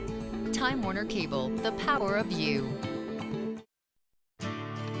 Time Warner Cable, the power of you.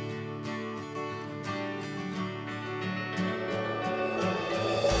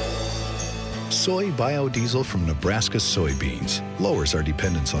 Soy biodiesel from Nebraska soybeans lowers our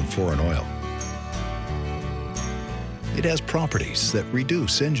dependence on foreign oil. It has properties that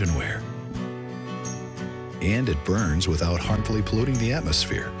reduce engine wear. And it burns without harmfully polluting the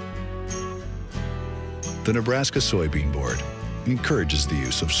atmosphere. The Nebraska Soybean Board encourages the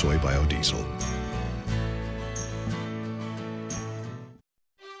use of soy biodiesel.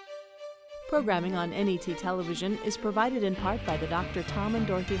 Programming on NET television is provided in part by the Dr. Tom and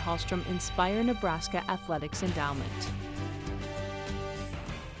Dorothy Hallstrom Inspire Nebraska Athletics Endowment.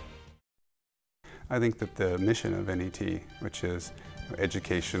 I think that the mission of NET, which is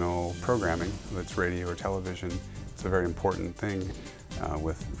educational programming, whether it's radio or television, is a very important thing.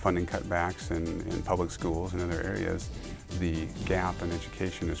 With funding cutbacks in public schools and other areas, the gap in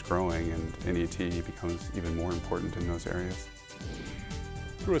education is growing, and NET becomes even more important in those areas.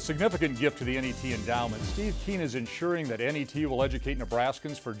 Through a significant gift to the NET Endowment, Steve Keene is ensuring that NET will educate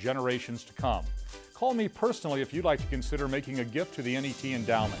Nebraskans for generations to come. Call me personally if you'd like to consider making a gift to the NET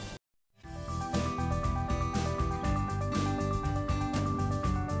Endowment.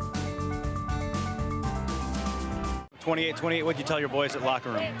 28-28, what'd you tell your boys at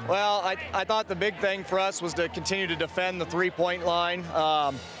locker room? Well, I thought the big thing for us was to continue to defend the three-point line.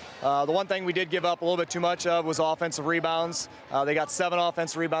 The one thing we did give up a little bit too much of was offensive rebounds. They got 7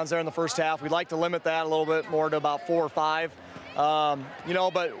 offensive rebounds there in the first half. We'd like to limit that a little bit more to about 4 or 5. You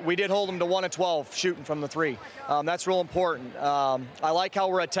know, but we did hold them to 1 of 12 shooting from the 3. That's real important. I like how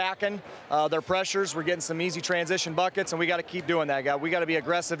we're attacking their pressures. We're getting some easy transition buckets, and we got to keep doing that, guys. We got to be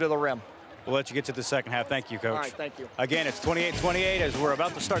aggressive to the rim. We'll let you get to the second half. Thank you, Coach. All right, thank you. Again, it's 28-28 as we're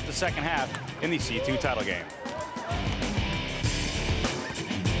about to start the second half in the C-2 title game.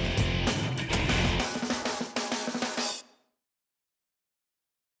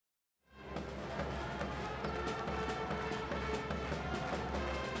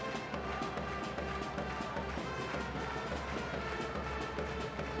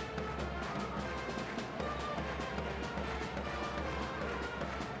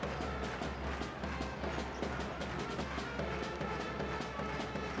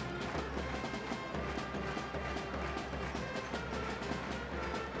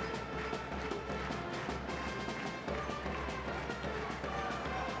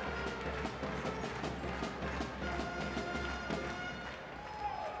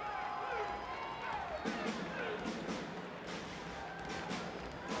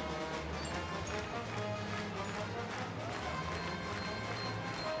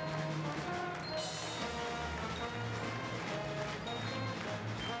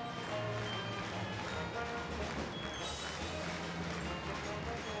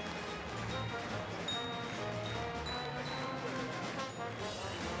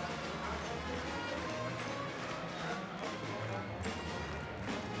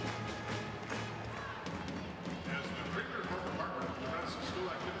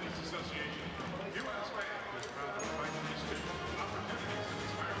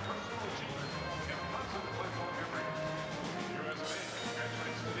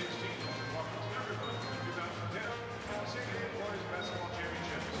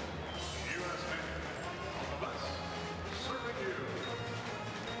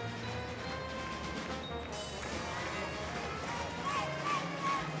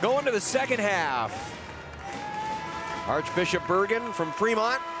 Going to the second half. Archbishop Bergan from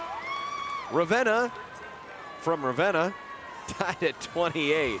Fremont. Ravenna from Ravenna tied at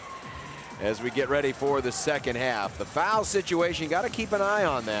 28 as we get ready for the second half. The foul situation, got to keep an eye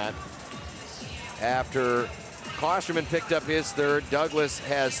on that after Klosterman picked up his third. Douglas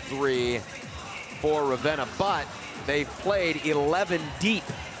has 3 for Ravenna, but they've played 11 deep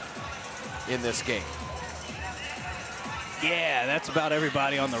in this game. Yeah, that's about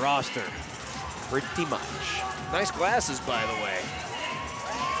everybody on the roster. Pretty much. Nice glasses, by the way.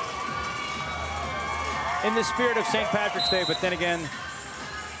 In the spirit of St. Patrick's Day, but then again,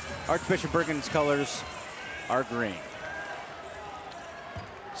 Archbishop Bergan's colors are green.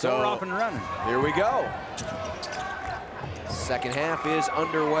 So we're off and running. Here we go. Second half is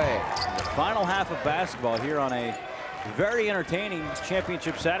underway. The final half of basketball here on a very entertaining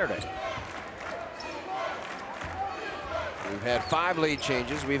championship Saturday. We've had 5 lead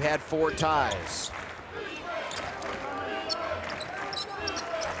changes. We've had 4 ties.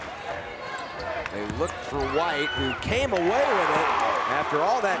 They looked for White, who came away with it after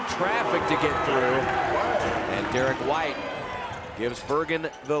all that traffic to get through. And Derek White gives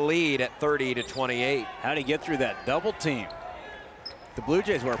Bergan the lead at 30-28. How'd he get through that double team? The Blue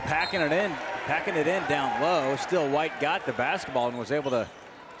Jays were packing it in down low. Still, White got the basketball and was able to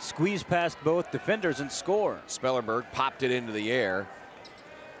squeeze past both defenders and score. Spellerberg popped it into the air,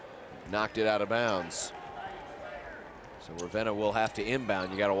 knocked it out of bounds. So Ravenna will have to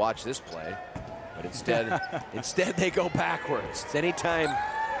inbound. You got to watch this play. But instead they go backwards. It's anytime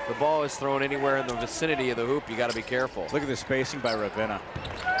the ball is thrown anywhere in the vicinity of the hoop, you got to be careful. Look at the spacing by Ravenna.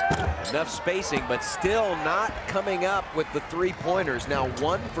 Enough spacing, but still not coming up with the 3-pointers. Now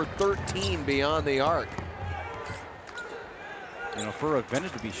 1 for 13 beyond the arc. You know, for Ravenna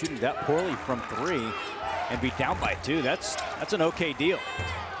to be shooting that poorly from 3 and be down by 2, that's an okay deal.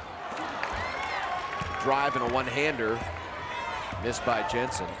 Drive and a one-hander, missed by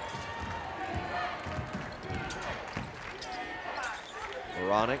Jensen.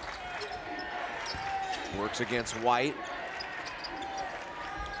 Moronic works against White.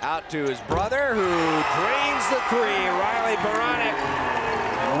 Out to his brother, who drains the 3, Riley Moronic.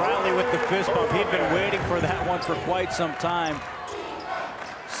 Riley with the fist bump. He'd been waiting for that one for quite some time.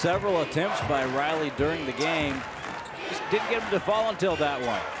 Several attempts by Riley during the game. Just didn't get him to fall until that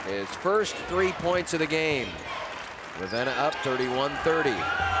one. His first 3 points of the game. Ravenna up 31-30.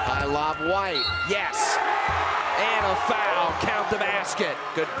 High lob White. Yes! And a foul. Count the basket.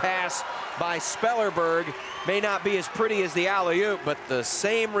 Good pass by Spellerberg. May not be as pretty as the alley-oop, but the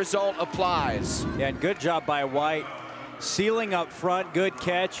same result applies. Yeah, and good job by White. Sealing up front, good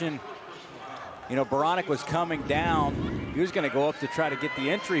catch, and you know, Moronic was coming down. He was going to go up to try to get the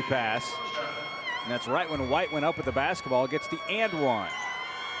entry pass. And that's right when White went up with the basketball, gets the and one.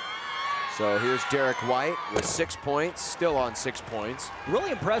 So here's Derek White with 6 points, still on 6 points.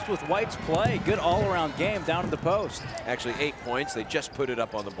 Really impressed with White's play. Good all-around game down to the post. Actually 8 points. They just put it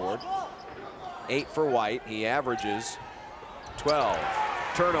up on the board. 8 for White. He averages 12.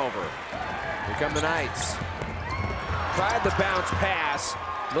 Turnover. Here come the Knights. Tried the bounce pass,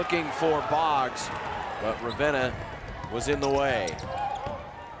 looking for Boggs, but Ravenna was in the way.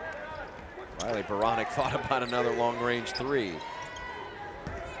 Riley Moronic thought about another long-range 3.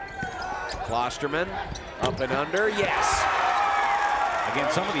 Klosterman, up and under, yes. Again,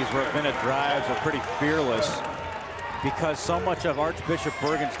 some of these Ravenna drives are pretty fearless because so much of Archbishop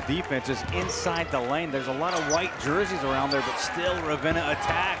Bergan's defense is inside the lane. There's a lot of white jerseys around there, but still Ravenna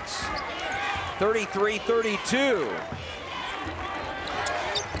attacks. 33-32.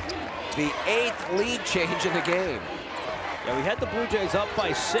 The 8th lead change in the game. Yeah, we had the Blue Jays up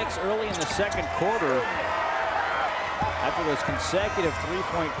by 6 early in the second quarter after those consecutive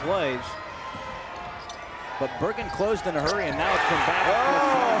 3-point plays. But Bergan closed in a hurry, and now it's been back.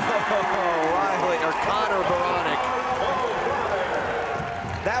 Riley, or Connor Moronic.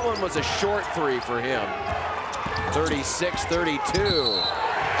 That one was a short 3 for him. 36-32.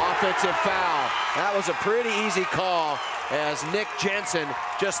 Offensive foul. That was a pretty easy call as Nick Jensen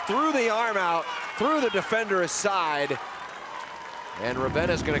just threw the arm out, threw the defender aside, and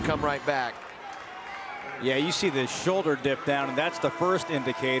Ravenna's going to come right back. Yeah, you see the shoulder dip down, and that's the first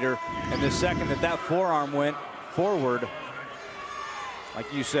indicator. And the second that forearm went forward,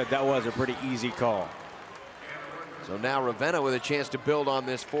 like you said, that was a pretty easy call. So now Ravenna with a chance to build on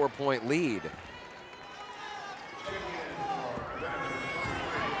this 4-point lead.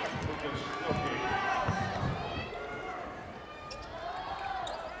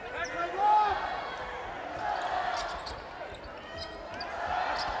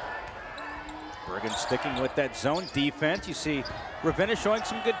 Bergan sticking with that zone defense. You see Ravenna showing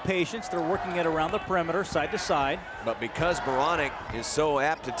some good patience. They're working it around the perimeter, side to side. But because Moronic is so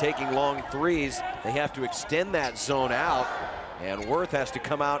apt to taking long 3s, they have to extend that zone out, and Worth has to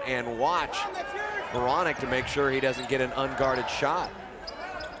come out and watch Moronic to make sure he doesn't get an unguarded shot.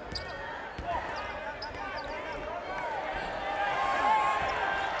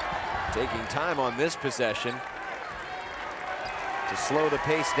 taking time on this possession to slow the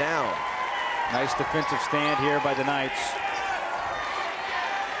pace down. Nice defensive stand here by the Knights.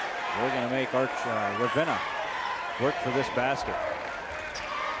 We're going to make Ravenna work for this basket.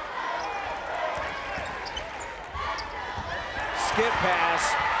 Skip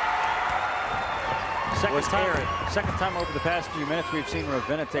pass. Second time over the past few minutes we've seen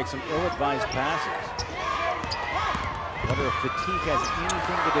Ravenna take some ill-advised passes. Whether if fatigue has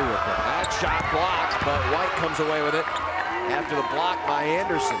anything to do with it. That shot blocked, but White comes away with it after the block by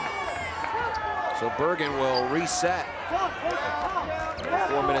Anderson. So Bergan will reset.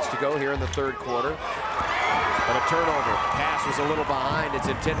 4 minutes to go here in the third quarter. But a turnover. Pass was a little behind its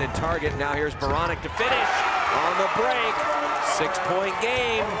intended target. Now here's Beranek to finish on the break. 6-point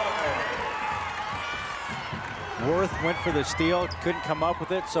game. Worth went for the steal, couldn't come up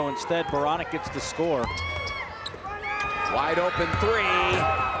with it, so instead Beranek gets the score. Wide open three.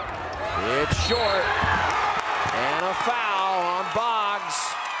 It's short. And a foul on Boggs.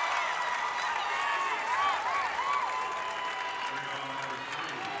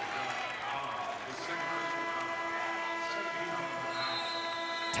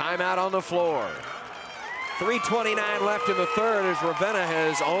 Timeout on the floor. 3:29 left in the third as Ravenna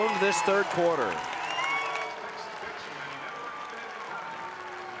has owned this third quarter.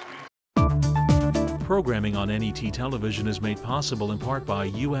 Programming on NET television is made possible in part by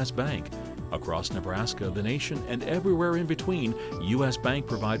U.S. Bank. Across Nebraska, the nation, and everywhere in between, U.S. Bank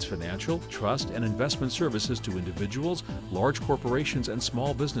provides financial, trust, and investment services to individuals, large corporations, and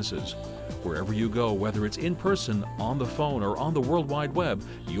small businesses. Wherever you go, whether it's in person, on the phone, or on the World Wide Web,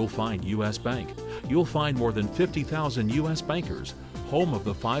 you'll find U.S. Bank. You'll find more than 50,000 U.S. bankers, home of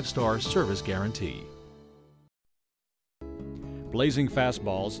the 5-star service guarantee. Blazing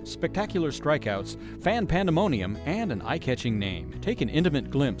fastballs, spectacular strikeouts, fan pandemonium, and an eye-catching name. Take an intimate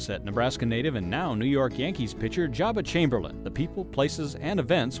glimpse at Nebraska native and now New York Yankees pitcher Jabba Chamberlain, the people, places, and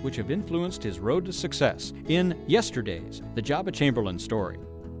events which have influenced his road to success in Yesterdays, the Jabba Chamberlain story.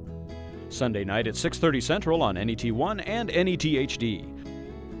 Sunday night at 6:30 Central on NET1 and NET HD.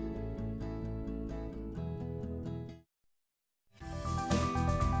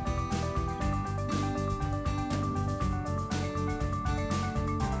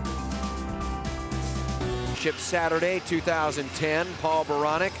 Saturday 2010, Paul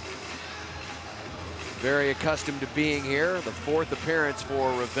Beranek, very accustomed to being here. The 4th appearance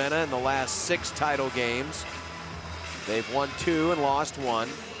for Ravenna in the last 6 title games. They've won 2 and lost 1,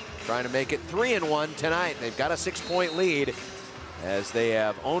 trying to make it 3-1 tonight. They've got a 6-point lead as they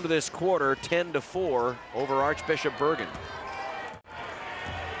have owned this quarter 10-4 over Archbishop Bergan.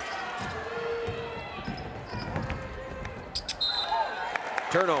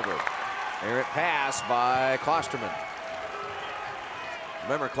 Turnover. Errant pass by Klosterman.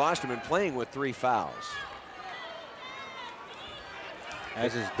 Remember, Klosterman playing with 3 fouls.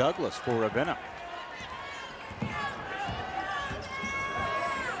 As is Douglas for Ravenna.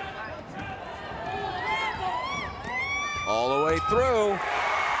 All the way through.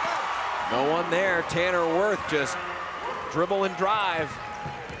 No one there. Tanner Worth just dribble and drive.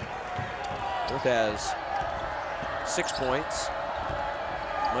 Worth has 6 points.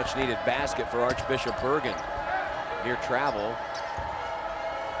 Much needed basket for Archbishop Bergan. Near travel.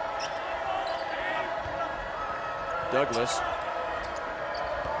 Douglas.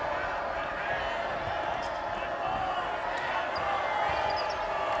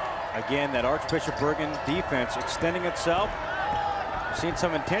 Again, that Archbishop Bergan defense extending itself. We've seen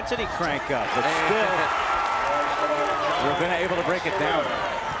some intensity crank up, but still, Ravenna able to break it down.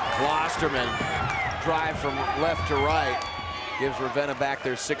 Klosterman drive from left to right. Gives Ravenna back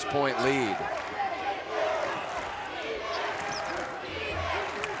their 6-point lead.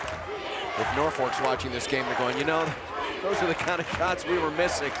 If Norfolk's watching this game, they're going, you know, those are the kind of shots we were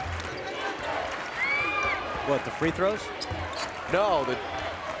missing. What, the free throws? No, the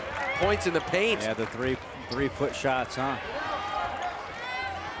points in the paint. Yeah, the three-foot shots, huh?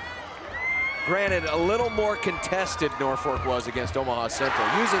 Granted, a little more contested Norfolk was against Omaha Central.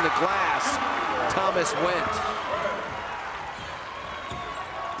 Using the glass, Thomas went.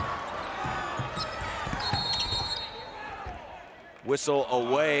 Whistle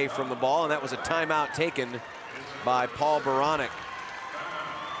away from the ball, and that was a timeout taken by Paul Beranek.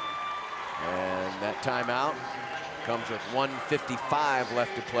 And that timeout comes with 1:55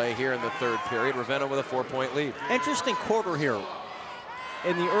 left to play here in the third period. Ravenna with a 4-point lead. Interesting quarter here.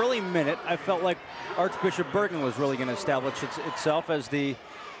 In the early minute, I felt like Archbishop Bergan was really going to establish itself as the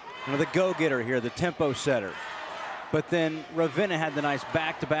go-getter here, the tempo setter. But then Ravenna had the nice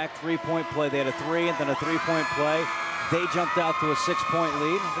back-to-back 3-point play. They had a 3 and then a 3-point play. They jumped out to a 6-point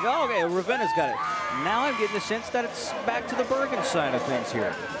lead. Like, oh, okay, Ravenna's got it. Now I'm getting the sense that it's back to the Bergan side of things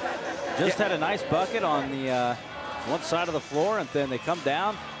here. Just had a nice bucket on the one side of the floor, and then they come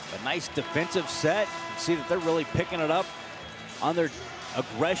down. A nice defensive set. You can see that they're really picking it up on their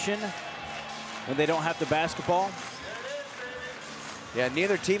aggression when they don't have the basketball. Yeah,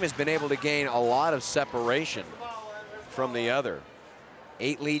 neither team has been able to gain a lot of separation from the other.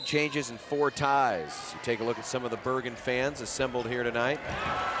 8 lead changes and 4 ties. You take a look at some of the Bergan fans assembled here tonight.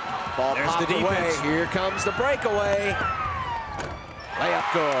 Ball There's popped the defense. away. Here comes the breakaway.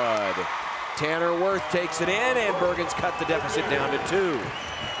 Layup good. Tanner Worth takes it in, and Bergan's cut the deficit down to 2.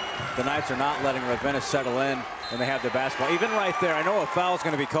 The Knights are not letting Ravenna settle in when they have the basketball. Even right there, I know a foul is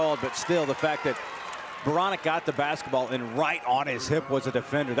going to be called, but still the fact that Bergan got the basketball and right on his hip was a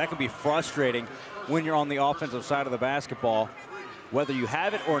defender. That can be frustrating when you're on the offensive side of the basketball. Whether you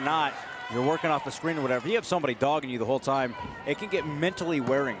have it or not, you're working off the screen or whatever. You have somebody dogging you the whole time. It can get mentally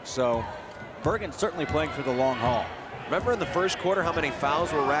wearing. So Bergan's certainly playing for the long haul. Remember in the first quarter how many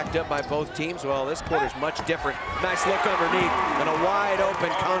fouls were racked up by both teams? Well, this quarter's much different. Nice look underneath, and a wide open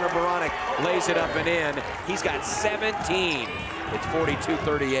Connor Bergan lays it up and in. He's got 17. It's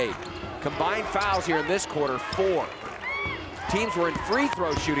 42-38. Combined fouls here in this quarter, 4. Teams were in free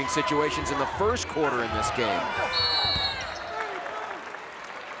throw shooting situations in the first quarter in this game.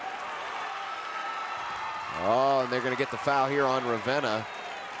 Oh, and they're going to get the foul here on Ravenna.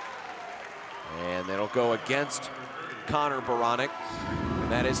 And it'll go against Connor Bergan.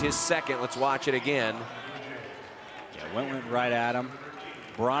 And that is his second. Let's watch it again. Yeah, went right at him.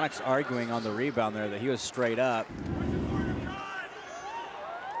 Bergan's arguing on the rebound there that he was straight up.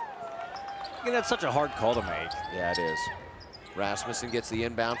 That's such a hard call to make. Yeah, it is. Rasmussen gets the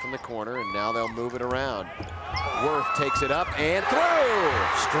inbound from the corner, and now they'll move it around. Worth takes it up and through.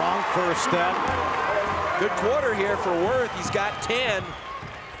 Strong first step. Good quarter here for Worth. He's got 10.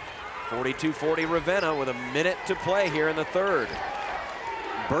 42-40 Ravenna with a minute to play here in the third.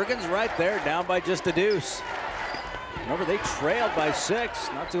 Bergan's right there, down by just a deuce. Remember, they trailed by 6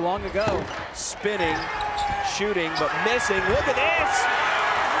 not too long ago. Spinning, shooting, but missing. Look at this.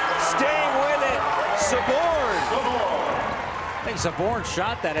 Staying with it, Saborn. I think Saborn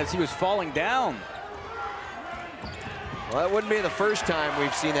shot that as he was falling down. Well, that wouldn't be the first time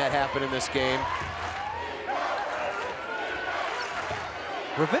we've seen that happen in this game.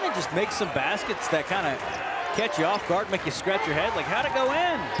 Ravenna just makes some baskets that kind of catch you off guard, make you scratch your head, like how'd it go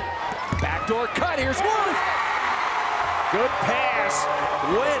in? Backdoor cut, here's Worth. Good pass,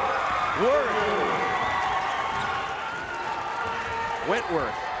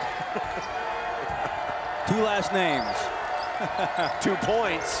 Wentworth. 2 last names. 2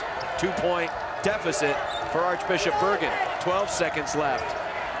 points, 2-point deficit for Archbishop Bergan. 12 seconds left.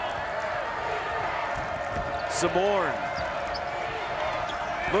 Saborn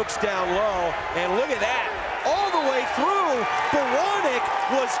looks down low, and look at that. All the way through, Bergan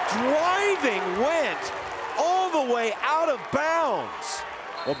was driving Went all the way out of bounds.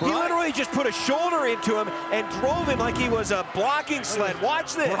 Well, he literally just put a shoulder into him and drove him like he was a blocking sled.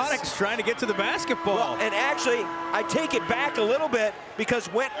 Watch this. Bergan's trying to get to the basketball. Well, and actually, I take it back a little bit because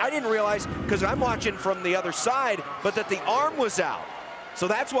I didn't realize, because I'm watching from the other side, but that the arm was out. So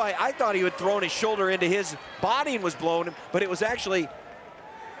that's why I thought he had thrown his shoulder into his body and was blowing him, but it was actually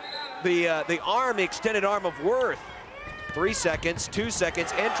the arm, the extended arm of Worth. 3 seconds, 2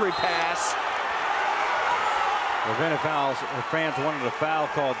 seconds, entry pass. Ravenna fouls, the fans wanted a foul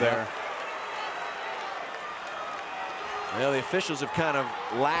called there. Well, the officials have kind of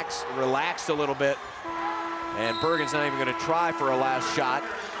relaxed a little bit, and Bergan's not even going to try for a last shot.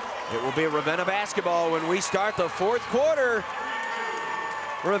 It will be Ravenna basketball when we start the fourth quarter.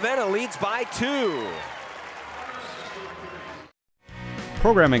 Ravenna leads by 2.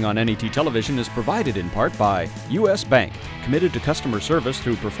 Programming on NET Television is provided in part by U.S. Bank, committed to customer service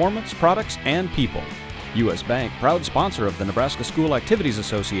through performance, products, and people. U.S. Bank, proud sponsor of the Nebraska School Activities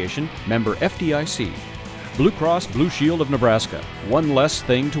Association, member FDIC. Blue Cross Blue Shield of Nebraska, one less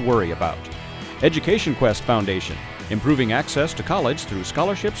thing to worry about. Education Quest Foundation, improving access to college through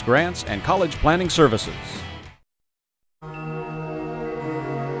scholarships, grants, and college planning services.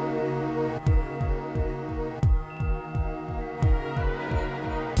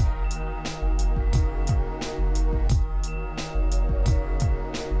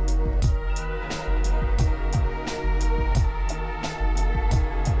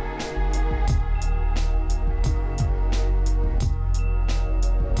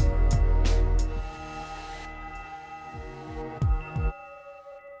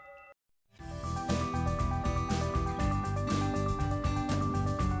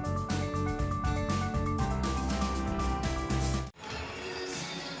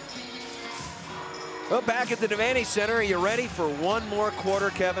 Well, back at the Devaney Center, are you ready for one more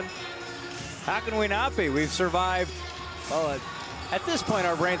quarter, Kevin? How can we not be? We've survived. Well, at this point,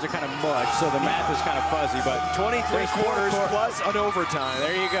 our brains are kind of mush, so the math is kind of fuzzy, but 23 quarters plus an overtime.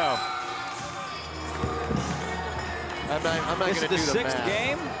 There you go. I'm not going to do the This is the sixth math.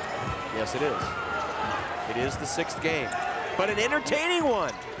 game? Yes, it is. It is the sixth game, but an entertaining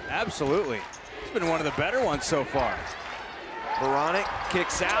one. Absolutely. It's been one of the better ones so far. Baronic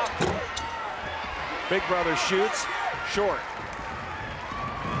kicks out. Big brother shoots. Short.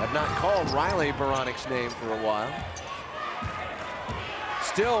 I've not called Riley Baronic's name for a while.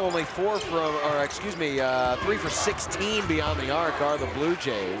 Still only 3 for 16 beyond the arc are the Blue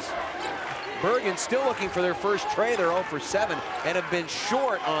Jays. Bergan still looking for their first tray. They're 0 for 7 and have been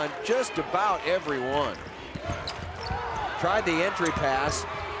short on just about every one. Tried the entry pass.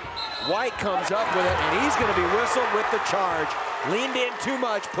 White comes up with it, and he's going to be whistled with the charge. Leaned in too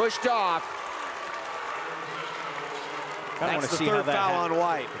much, pushed off. That's the third foul on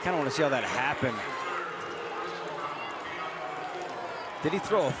White. I kind of want to see how that happened. Did he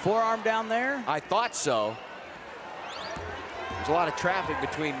throw a forearm down there? I thought so. There's a lot of traffic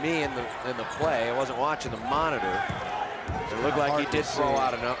between me and the play. I wasn't watching the monitor. It looked like he did throw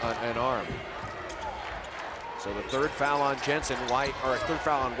out an arm. So the third foul on Jensen, third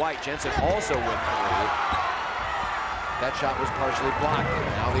foul on White. Jensen also with 3. That shot was partially blocked.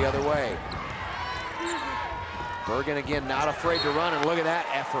 Now the other way. Bergan again not afraid to run, and look at that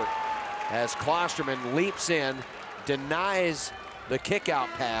effort as Klosterman leaps in, denies the kick-out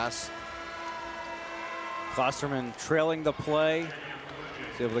pass. Klosterman trailing the play.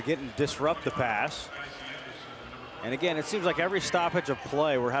 He's able to get and disrupt the pass. And again, it seems like every stoppage of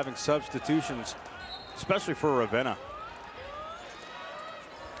play, we're having substitutions, especially for Ravenna.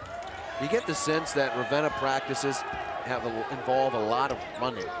 You get the sense that Ravenna practices involve a lot of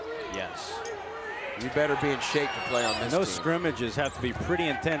running. Yes. You better be in shape to play on this And those team. scrimmages have to be pretty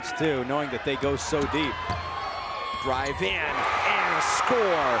intense too, knowing that they go so deep. Drive in and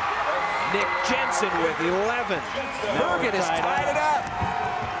score. Nick Jensen with 11. Bergan has tied it up.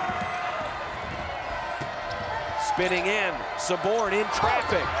 Spinning in, Saborn in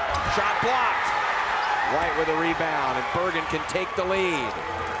traffic. Shot blocked. White with a rebound, and Bergan can take the lead.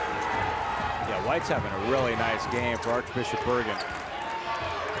 Yeah, White's having a really nice game for Archbishop Bergan.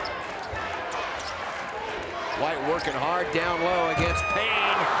 White working hard down low against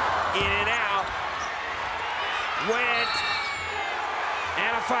Payne. In and out. Went.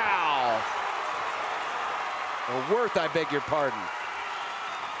 And a foul. Or Worth, I beg your pardon.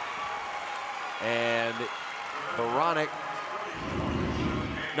 And Baronic.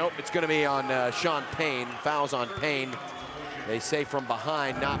 Nope, it's going to be on Sean Payne. Fouls on Payne. They say from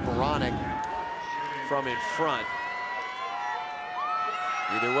behind, not Baronic. From in front.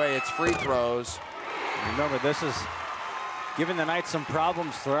 Either way, it's free throws. Remember, this is giving the Knights some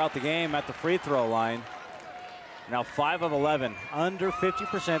problems throughout the game at the free throw line. Now 5 of 11, under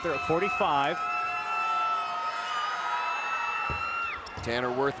 50%. They're at 45.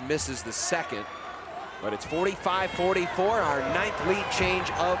 Tanner Worth misses the second, but it's 45-44, our 9th lead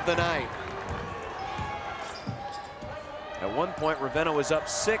change of the night. At one point, Ravenna was up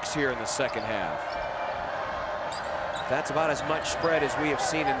 6 here in the second half. That's about as much spread as we have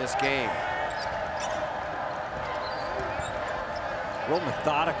seen in this game. Real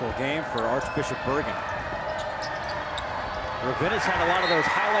methodical game for Archbishop Bergan. Ravenna's had a lot of those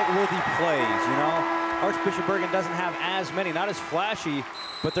highlight-worthy plays, you know. Archbishop Bergan doesn't have as many, not as flashy,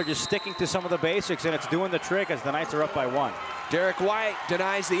 but they're just sticking to some of the basics, and it's doing the trick as the Knights are up by 1. Derek White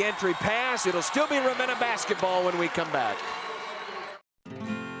denies the entry pass. It'll still be Ravenna basketball when we come back.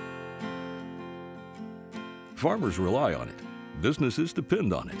 Farmers rely on it. Businesses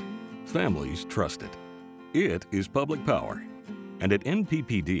depend on it. Families trust it. It is public power. And at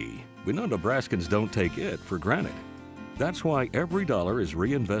NPPD, we know Nebraskans don't take it for granted. That's why every dollar is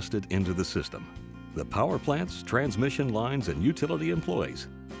reinvested into the system. The power plants, transmission lines, and utility employees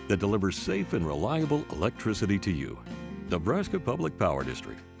that deliver safe and reliable electricity to you. Nebraska Public Power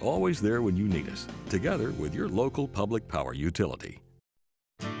District, always there when you need us, together with your local public power utility.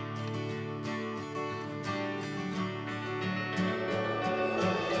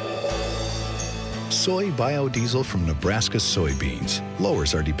 Soy biodiesel from Nebraska soybeans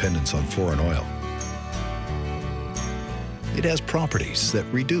lowers our dependence on foreign oil. It has properties that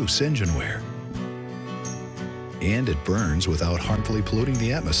reduce engine wear. And it burns without harmfully polluting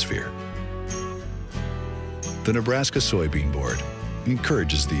the atmosphere. The Nebraska Soybean Board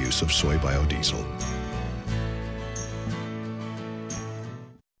encourages the use of soy biodiesel.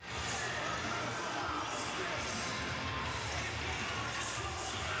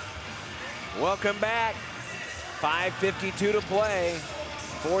 Welcome back. 5:52 to play.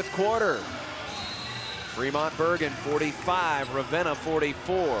 Fourth quarter. Fremont Bergan 45, Ravenna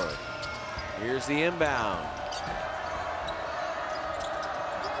 44. Here's the inbound.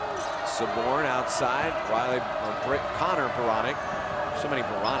 Saborn outside. Connor Baronic. So many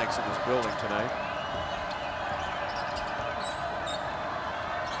Baronics in this building tonight.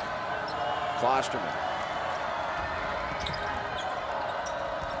 Klosterman.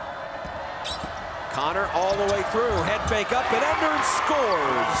 Connor all the way through. Head fake up and under and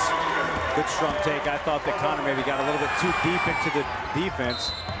scores. Good strong take. I thought that Connor maybe got a little bit too deep into the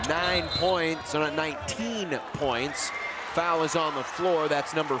defense. 9 points, not 19 points. Foul is on the floor.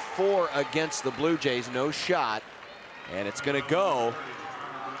 That's number 4 against the Blue Jays. No shot. And it's going to go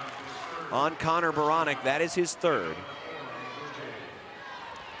on Connor Baronic. That is his 3rd.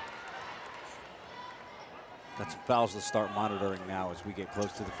 Got some fouls to start monitoring now as we get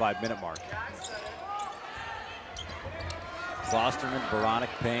close to the 5-minute mark. Klosterman, Baronic,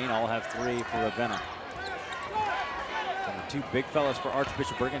 Payne all have 3 for Ravenna. And the 2 big fellas for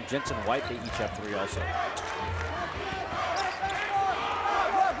Archbishop Bergan, Jensen White, they each have 3 also.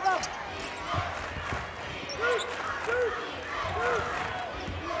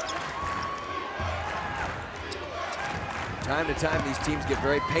 Time to time, these teams get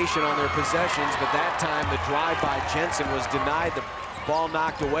very patient on their possessions, but that time the drive by Jensen was denied. The ball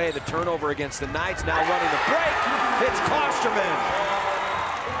knocked away. The turnover against the Knights. Now running the break. It's Klosterman,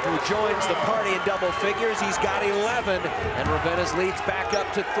 who joins the party in double figures. He's got 11, and Ravenna's leads back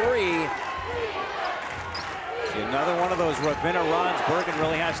up to 3. Another one of those Ravenna runs. Bergan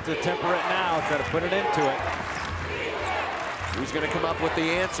really has to temper it now, try to put it into it. Who's going to come up with the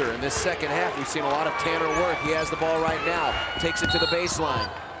answer? In this second half, we've seen a lot of Tanner Worth. He has the ball right now. Takes it to the baseline.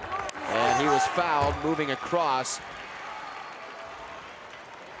 And he was fouled moving across.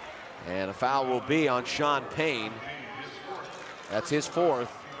 And a foul will be on Sean Payne. That's his 4th.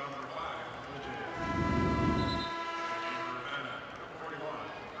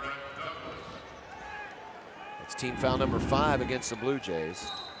 It's team foul number 5 against the Blue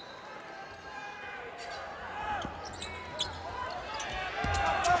Jays.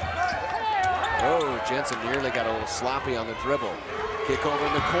 Oh, Jensen nearly got a little sloppy on the dribble. Kick over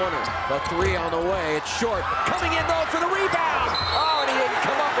in the corner. The 3 on the way. It's short. Coming in, though, for the rebound. Oh, and he didn't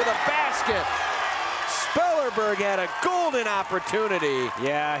come up with a basket. Spellerberg had a golden opportunity.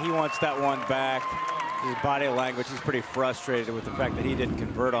 Yeah, he wants that one back. His body language, he's pretty frustrated with the fact that he didn't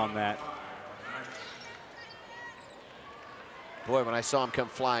convert on that. Boy, when I saw him come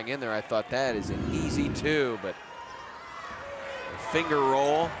flying in there, I thought that is an easy 2, but a finger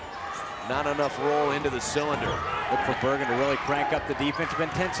roll. Not enough roll into the cylinder. Look for Bergan to really crank up the defensive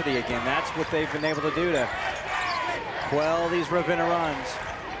intensity again. That's what they've been able to do to quell these Ravenna runs.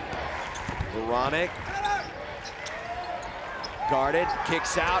 Baronic. Guarded,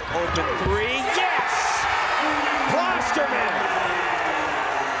 kicks out, open 3. Yes! Klosterman!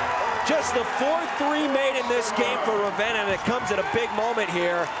 Just the 4th 3 made in this game for Ravenna, and it comes at a big moment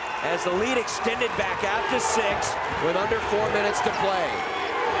here as the lead extended back out to 6 with under 4 minutes to play.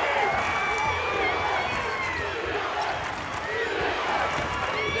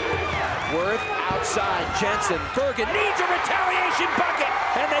 Worth outside, Jensen. Bergan needs a retaliation bucket,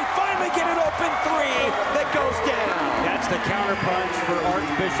 and they finally get an open 3 that goes down. That's the counterpunch for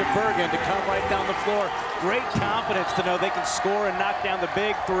Archbishop Bergan to come right down the floor. Great confidence to know they can score and knock down the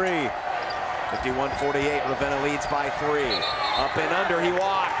big 3. 51-48, Ravenna leads by 3. Up and under, he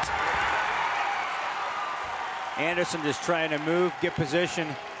walked. Anderson just trying to move, get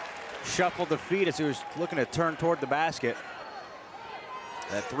position, shuffle the feet as he was looking to turn toward the basket.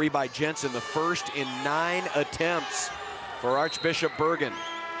 That 3 by Jensen, the first in 9 attempts for Archbishop Bergan.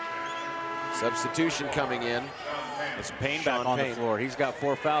 Substitution coming in. It's Payne back on the floor. He's got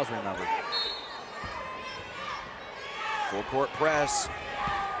 4 fouls, remember. Full court press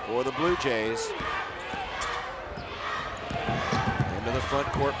for the Blue Jays. Into the front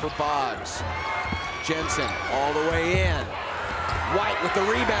court for Boggs. Jensen all the way in. White with the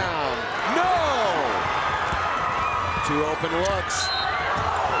rebound. No! 2 open looks.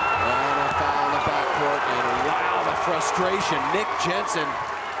 And a foul in the backcourt, and wow, the frustration. Nick Jensen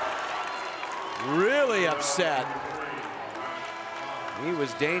really upset. He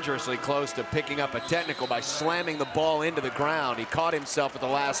was dangerously close to picking up a technical by slamming the ball into the ground. He caught himself at the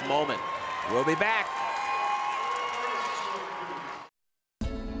last moment. We'll be back.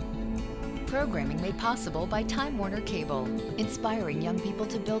 Programming made possible by Time Warner Cable, inspiring young people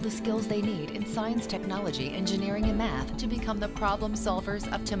to build the skills they need in science, technology, engineering, and math to become the problem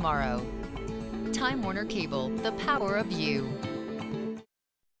solvers of tomorrow. Time Warner Cable, the power of you.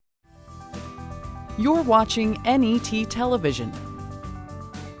 You're watching NET Television.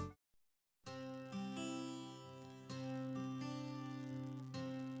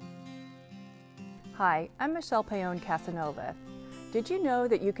 Hi, I'm Michelle Payon Casanova. Did you know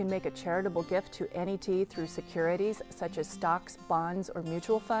that you can make a charitable gift to NET through securities such as stocks, bonds, or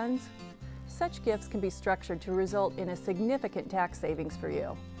mutual funds? Such gifts can be structured to result in a significant tax savings for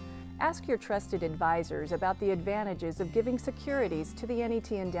you. Ask your trusted advisors about the advantages of giving securities to the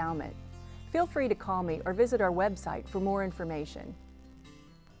NET endowment. Feel free to call me or visit our website for more information.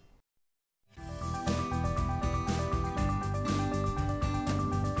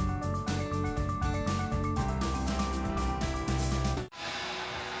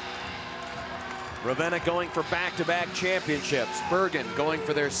 Ravenna going for back-to-back championships. Bergan going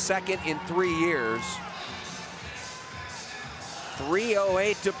for their second in 3 years.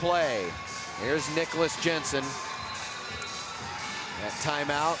 3:08 to play. Here's Nicholas Jensen. That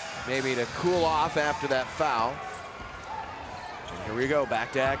timeout, maybe to cool off after that foul. And here we go,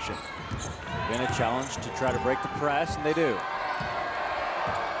 back to action. Been a challenge to try to break the press, and they do.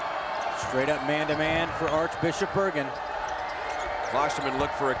 Straight up man-to-man for Archbishop Bergan. Klosterman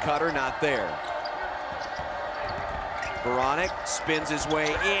looked for a cutter, not there. Baronic spins his way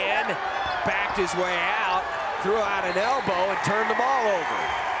in, backed his way out, threw out an elbow and turned the ball over.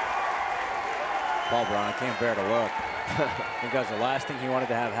 Paul Baronic can't bear to look. I think that's the last thing he wanted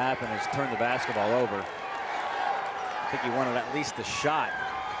to have happen is turn the basketball over. I think he wanted at least the shot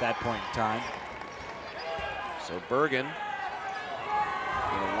at that point in time. So Bergan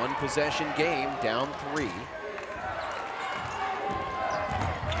in a one-possession game, down 3.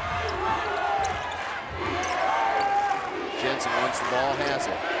 Jensen, once the ball has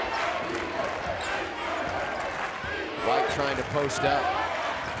it. White trying to post up.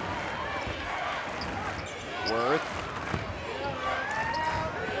 Worth.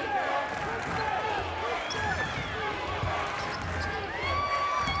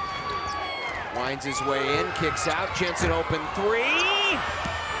 Winds his way in, kicks out. Jensen open 3.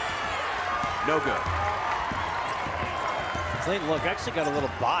 No good. Clayton, look, actually got a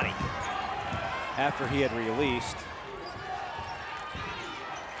little body after he had released.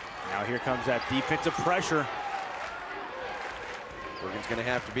 Now here comes that defensive pressure. Bergan's going to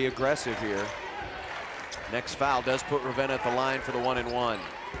have to be aggressive here. Next foul does put Ravenna at the line for the 1-and-1.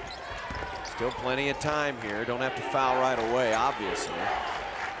 Still plenty of time here. Don't have to foul right away, obviously.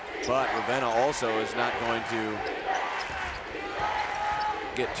 But Ravenna also is not going to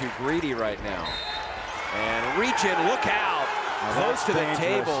get too greedy right now. And reach in, look out. Close to the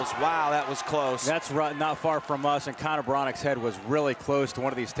tables. Wow, that was close. That's not far from us, and Connor Bronic's head was really close to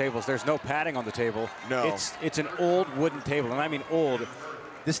one of these tables. There's no padding on the table. No. It's an old wooden table, and I mean old.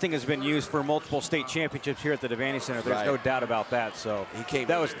 This thing has been used for multiple state championships here at the Devaney Center. There's no doubt about that. So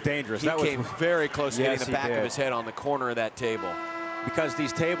that was dangerous. He came very close to hitting the back of his head on the corner of that table. Because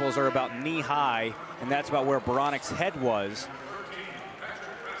these tables are about knee high, and that's about where Baronic's head was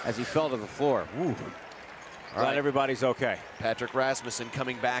as he fell to the floor. Woo. Glad everybody's okay. Patrick Rasmussen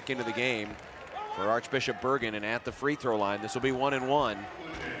coming back into the game for Archbishop Bergan, and at the free throw line. This will be 1-and-1.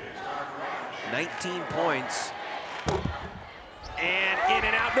 19 points. And in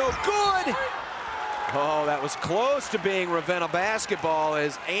and out, no good. Oh, that was close to being Ravenna basketball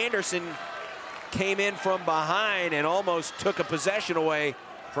as Anderson came in from behind and almost took a possession away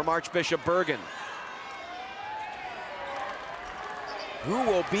from Archbishop Bergan. Who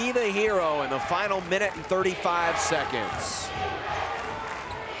will be the hero in the final minute and 35 seconds?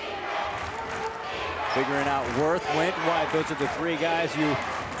 Figuring out Worth, went wide. Those are the 3 guys you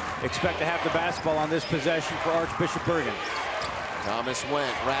expect to have the basketball on this possession for Archbishop Bergan. Thomas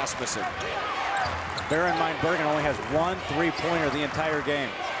Went, Rasmussen. Bear in mind, Bergan only has 1 3-pointer the entire game.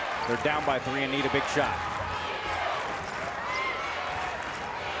 They're down by 3 and need a big shot.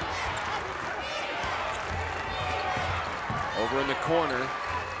 Over in the corner,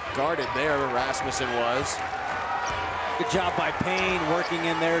 guarded there, Rasmussen was. Good job by Payne working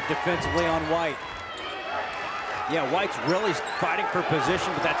in there defensively on White. Yeah, White's really fighting for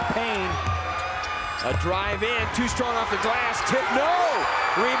position, but that's Payne. A drive in, too strong off the glass, tip, no!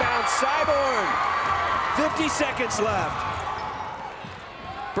 Rebound, Cyborn. 50 seconds left.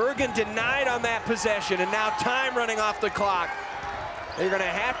 Bergan denied on that possession, and now time running off the clock. They're gonna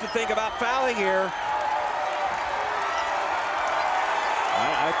have to think about fouling here.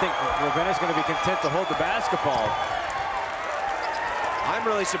 I think Ravenna's going to be content to hold the basketball. I'm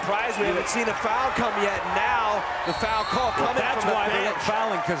really surprised we haven't seen a foul come yet. Now the foul call coming from the bench. That's why they weren't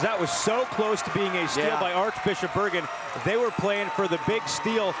fouling, because that was so close to being a steal by Archbishop Bergan. They were playing for the big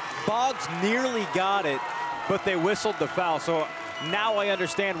steal. Boggs nearly got it, but they whistled the foul. So now I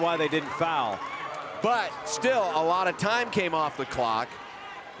understand why they didn't foul. But still, a lot of time came off the clock.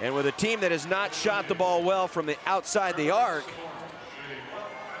 And with a team that has not shot the ball well from the outside the arc,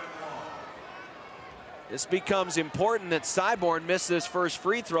 this becomes important that Cyborn missed this first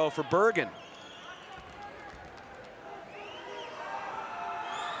free throw for Bergan.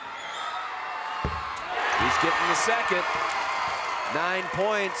 He's getting the second. 9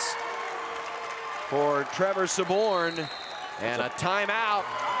 points for Trevor Saborn. And a timeout,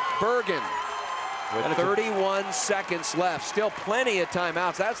 Bergan. With 31 seconds left. Still plenty of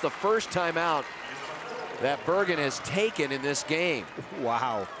timeouts. That's the first timeout that Bergan has taken in this game.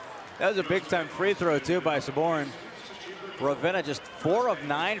 Wow. That was a big-time free throw, too, by Saborn. Ravenna just 4 of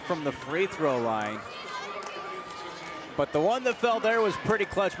 9 from the free throw line. But the one that fell there was pretty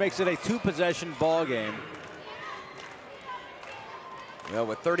clutch. Makes it a 2-possession ball game. Well,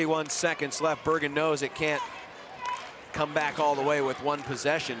 with 31 seconds left, Bergan knows it can't come back all the way with 1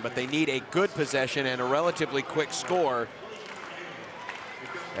 possession, but they need a good possession and a relatively quick score,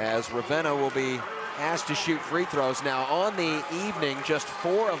 as Ravenna will be asked to shoot free throws. Now on the evening, just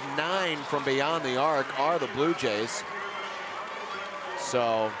 4 of 9 from beyond the arc are the Blue Jays.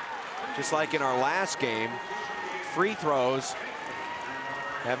 So just like in our last game, free throws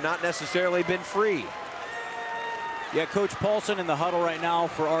have not necessarily been free. Yeah, Coach Paulson in the huddle right now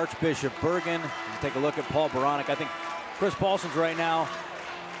for Archbishop Bergan. Take a look at Paul Baronic. I think Chris Paulson's right now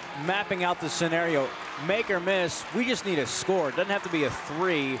mapping out the scenario. Make or miss, we just need a score. It doesn't have to be a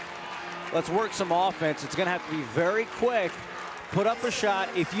 3. Let's work some offense. It's going to have to be very quick. Put up a shot.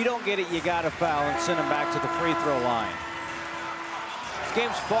 If you don't get it, you got to foul and send them back to the free throw line. This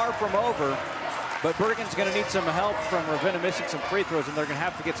game's far from over, but Bergan's going to need some help from Ravenna missing some free throws, and they're going to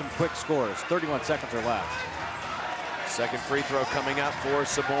have to get some quick scores. 31 seconds or less. Second free throw coming up for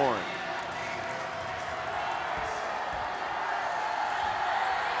Saborn.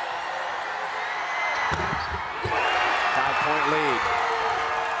 Lead.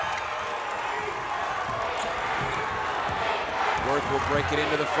 Worth will break it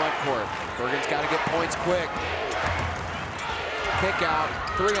into the front court. Bergan's got to get points quick. Kick out,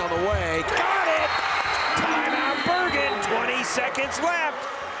 3 on the way. Got it! Timeout Bergan, 20 seconds left.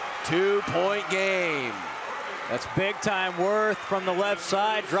 2-point game. That's big time. Worth from the left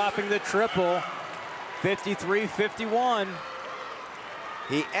side, dropping the triple. 53-51.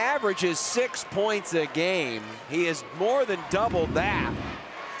 He averages 6 points a game. He has more than doubled that.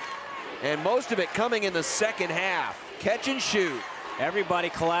 And most of it coming in the second half. Catch and shoot. Everybody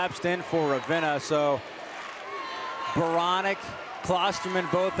collapsed in for Ravenna, so Baronic, Klosterman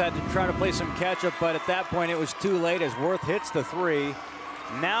both had to try to play some catch up, but at that point it was too late as Worth hits the 3.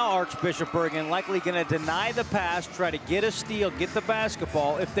 Now Archbishop Bergan likely going to deny the pass, try to get a steal, get the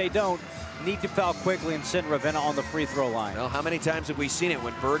basketball. If they don't, need to foul quickly and send Ravenna on the free throw line. Well, how many times have we seen it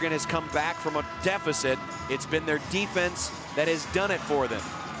when Bergan has come back from a deficit? It's been their defense that has done it for them.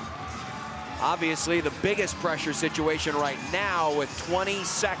 Obviously, the biggest pressure situation right now with 20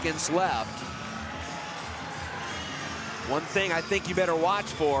 seconds left. One thing I think you better watch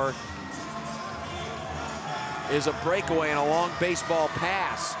for is a breakaway and a long baseball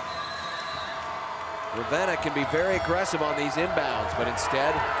pass. Ravenna can be very aggressive on these inbounds, but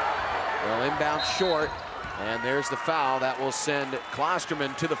instead, they'll inbound short, and there's the foul that will send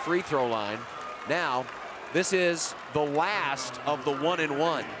Klosterman to the free throw line. Now, this is the last of the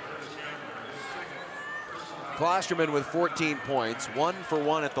 1-and-1. Klosterman with 14 points, 1 for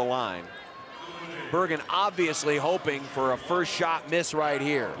 1 at the line. Bergan obviously hoping for a first shot miss right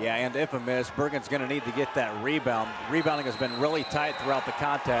here. Yeah, and if a miss, Bergan's going to need to get that rebound. Rebounding has been really tight throughout the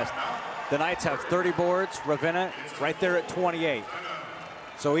contest. The Knights have 30 boards, Ravenna right there at 28.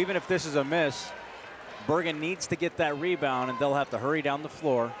 So even if this is a miss, Bergan needs to get that rebound, and they'll have to hurry down the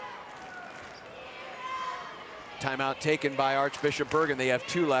floor. Timeout taken by Archbishop Bergan. They have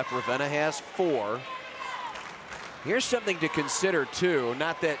 2 left. Ravenna has 4. Here's something to consider, too.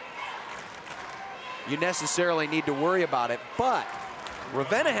 Not that you necessarily need to worry about it, but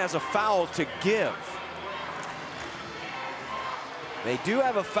Ravenna has a foul to give. They do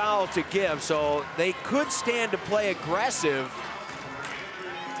have a foul to give, so they could stand to play aggressive,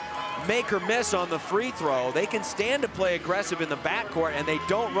 make or miss on the free throw. They can stand to play aggressive in the backcourt, and they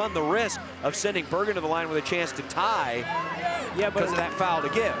don't run the risk of sending Bergan to the line with a chance to tie because of that foul to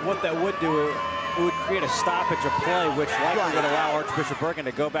give. What that would do, it would create a stoppage of play, which likely would allow Archbishop Bergan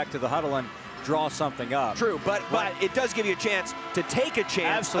to go back to the huddle and draw something up. True, but it does give you a chance to take a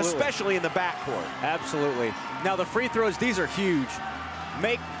chance, especially in the backcourt. Absolutely. Now the free throws, these are huge.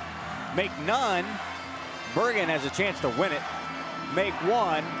 Make none, Bergan has a chance to win it. Make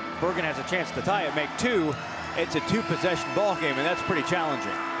 1, Bergan has a chance to tie it. Make 2, it's a 2-possession ball game, and that's pretty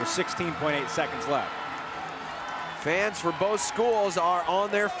challenging with 16.8 seconds left. Fans for both schools are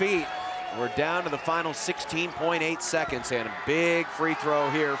on their feet. We're down to the final 16.8 seconds, and a big free throw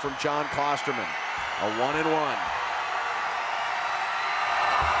here from John Klosterman. A 1-and-1.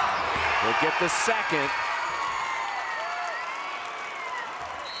 We'll get the second.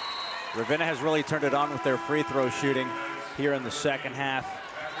 Ravenna has really turned it on with their free throw shooting here in the second half.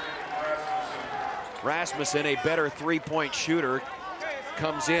 Rasmussen, a better three-point shooter,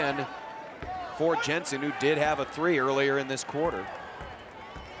 comes in for Jensen, who did have a 3 earlier in this quarter.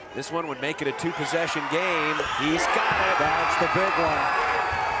 This one would make it a 2-possession game. He's got it. That's the big one.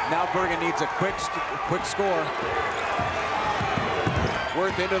 Now Bergan needs a quick score.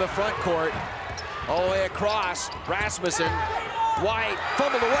 Worth into the front court. All the way across. Rasmussen. White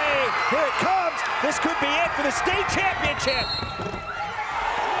fumbled away. Here it comes. This could be it for the state championship.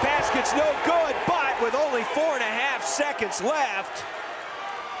 Basket's no good, but with only 4.5 seconds left,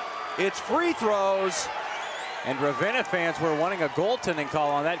 it's free throws. And Ravenna fans were wanting a goaltending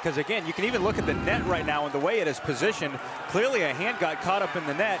call on that, because again, you can even look at the net right now and the way it is positioned. Clearly a hand got caught up in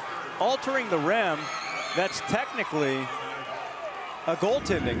the net, altering the rim. That's technically a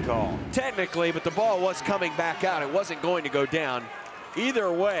goaltending call. Technically, but the ball was coming back out. It wasn't going to go down.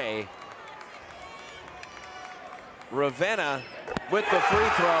 Either way, Ravenna with the free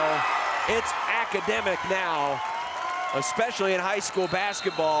throw. It's academic now, especially in high school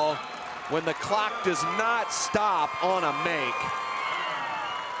basketball, when the clock does not stop on a make.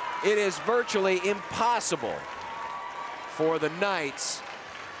 It is virtually impossible for the Knights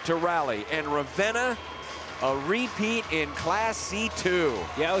to rally. And Ravenna, a repeat in Class C2.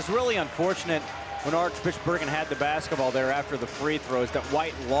 Yeah, it was really unfortunate when Archbishop Bergan had the basketball there after the free throws that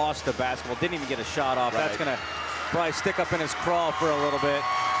White lost the basketball, didn't even get a shot off. Right. That's going to probably stick up in his craw for a little bit.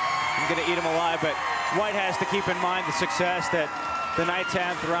 I'm going to eat him alive, but White has to keep in mind the success that the Knights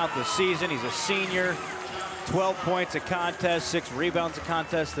had throughout the season. He's a senior, 12 points a contest, 6 rebounds a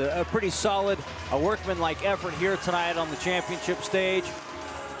contest. A pretty solid, a workmanlike effort here tonight on the championship stage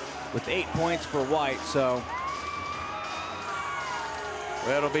with 8 points for White. So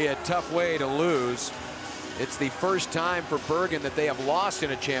that'll be a tough way to lose. It's the first time for Bergan that they have lost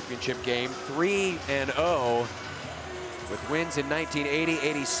in a championship game, 3-0, with wins in 1980,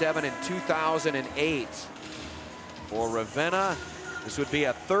 87, and 2008. For Ravenna, this would be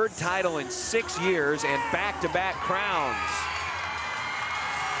a 3rd title in 6 years and back-to-back crowns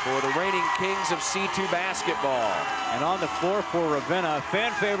for the reigning kings of C2 basketball. And on the floor for Ravenna,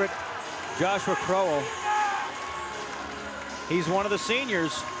 fan favorite Joshua Crowell. He's one of the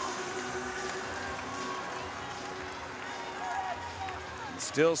seniors.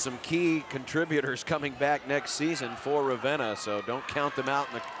 Still some key contributors coming back next season for Ravenna, so don't count them out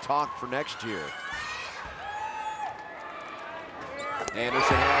in the talk for next year.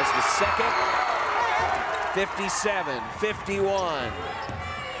 Anderson has the second. 57-51.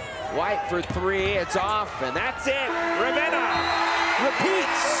 White for 3. It's off, and that's it. Ravenna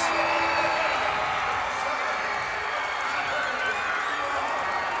repeats.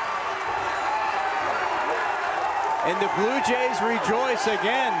 And the Blue Jays rejoice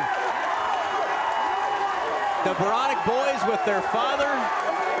again. The Beronic boys with their father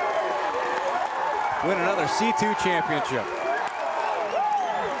win another C2 championship.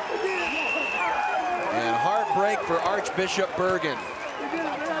 And heartbreak for Archbishop Bergan.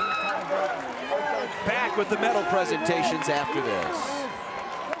 Back with the medal presentations after this.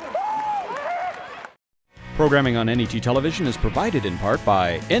 Programming on NET Television is provided in part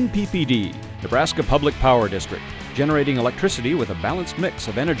by NPPD, Nebraska Public Power District, generating electricity with a balanced mix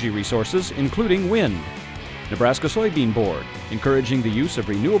of energy resources, including wind. Nebraska Soybean Board, encouraging the use of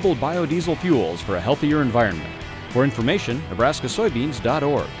renewable biodiesel fuels for a healthier environment. For information,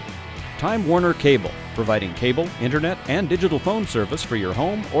 nebraskasoybeans.org. Time Warner Cable, providing cable, internet, and digital phone service for your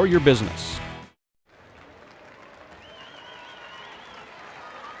home or your business.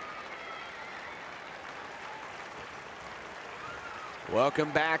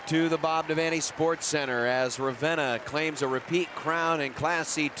 Welcome back to the Bob Devaney Sports Center as Ravenna claims a repeat crown in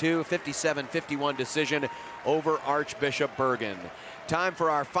Class C2, 57-51 decision over Archbishop Bergan. Time for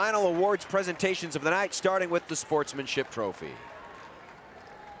our final awards presentations of the night, starting with the Sportsmanship Trophy.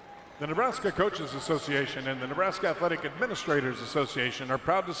 The Nebraska Coaches Association and the Nebraska Athletic Administrators Association are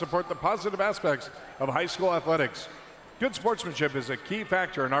proud to support the positive aspects of high school athletics. Good sportsmanship is a key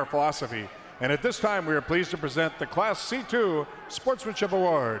factor in our philosophy. And at this time, we are pleased to present the Class C2 Sportsmanship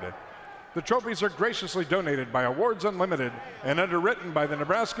Award. The trophies are graciously donated by Awards Unlimited and underwritten by the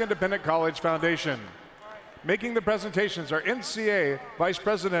Nebraska Independent College Foundation. Making the presentations are NCAA Vice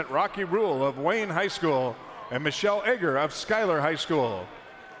President Rocky Rule of Wayne High School and Michelle Egger of Schuyler High School.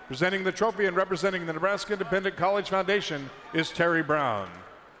 Presenting the trophy and representing the Nebraska Independent College Foundation is Terry Brown.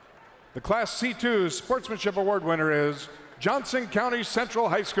 The Class C-2 Sportsmanship Award winner is Johnson County Central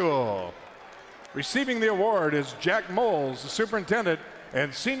High School. Receiving the award is Jack Moles, the superintendent,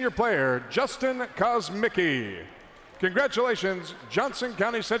 and senior player Justin Kosmicki. Congratulations, Johnson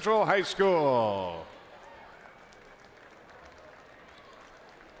County Central High School.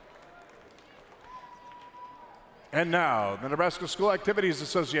 And now, the Nebraska School Activities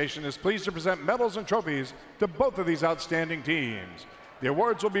Association is pleased to present medals and trophies to both of these outstanding teams. The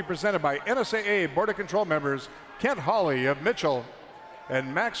awards will be presented by NSAA Board of Control members Kent Hawley of Mitchell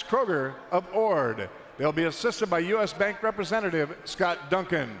and Max Kroger of Ord. They'll be assisted by U.S. Bank representative Scott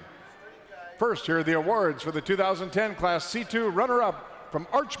Duncan. First, here are the awards for the 2010 Class C2 runner-up from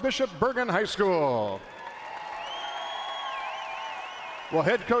Archbishop Bergan High School. Will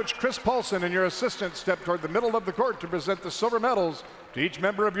head coach Chris Paulson and your assistant step toward the middle of the court to present the silver medals to each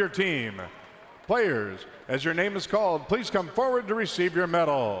member of your team. Players, as your name is called, please come forward to receive your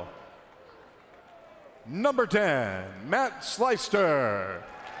medal. Number 10, Matt Sleister.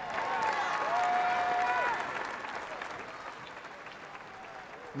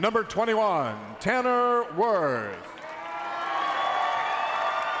 Number 21, Tanner Worth.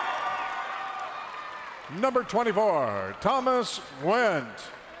 Number 24, Thomas Wendt.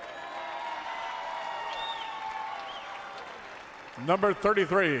 Number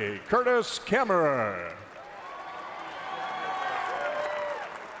 33, Curtis Kammerer.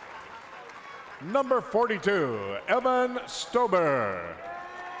 Number 42, Evan Stober.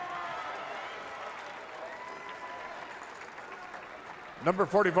 Number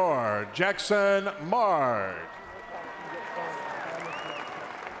 44, Jackson Mark.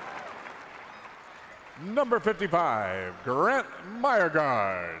 Number 55, Grant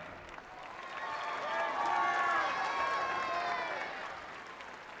Meyergard.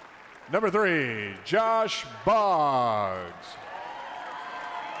 Number 3, Josh Boggs.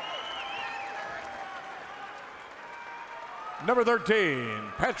 Number 13,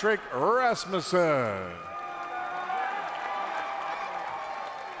 Patrick Rasmussen.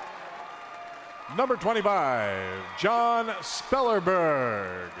 Number 25, John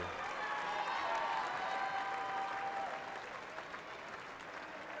Spellerberg.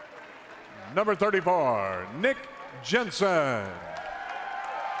 Number 34, Nick Jensen.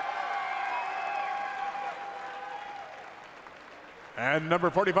 And number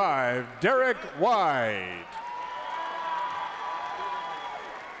 45, Derek White.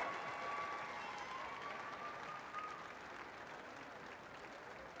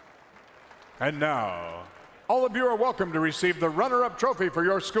 And now, all of you are welcome to receive the runner-up trophy for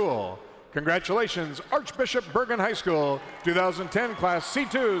your school. Congratulations, Archbishop Bergan High School 2010 Class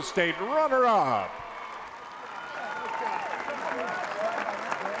C2 State runner-up.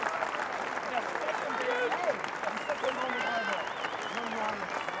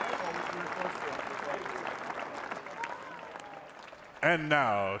 And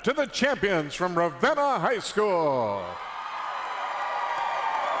now, to the champions from Ravenna High School.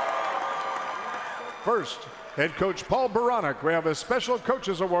 First, head coach Paul Baranek, we have a special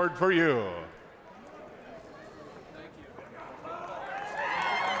coaches award for you.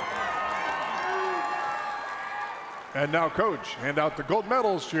 And now, coach, hand out the gold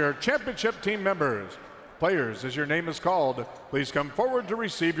medals to your championship team members. Players, as your name is called, please come forward to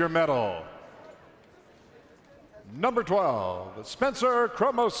receive your medal. Number 12, Spencer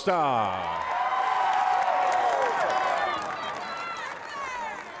Cromosta.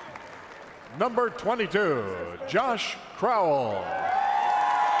 Number 22, Josh Crowell.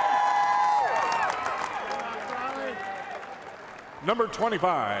 Number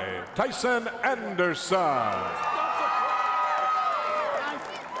 25, Tyson Anderson.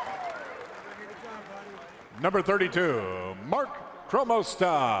 Number 32, Mark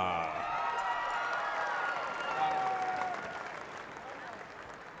Cromosta.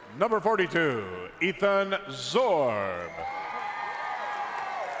 Number 42, Ethan Zorb.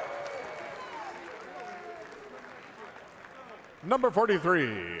 Number 43,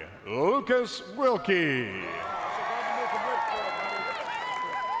 Lucas Wilkie.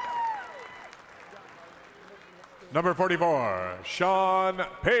 Number 44, Sean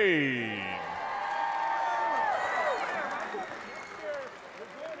Payne.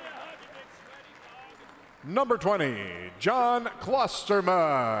 Number 20, John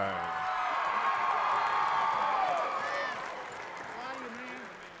Klosterman.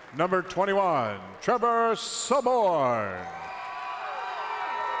 Number 21, Trevor Soborn.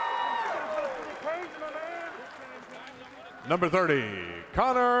 Number 30,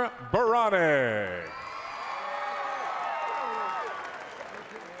 Connor Baranek.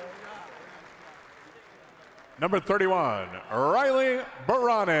 Number 31, Riley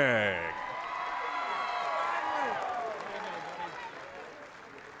Baronic.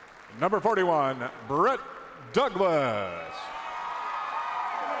 Number 41, Brett Douglas.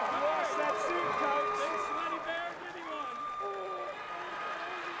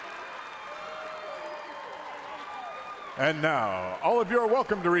 And now, all of you are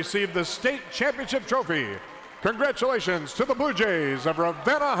welcome to receive the state championship trophy. Congratulations to the Blue Jays of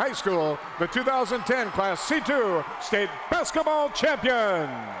Ravenna High School, the 2010 Class C2 state basketball champions.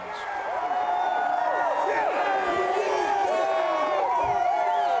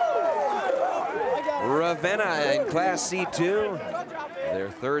 Ravenna in Class C2, their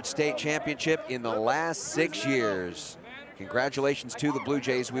third state championship in the last 6 years. Congratulations to the Blue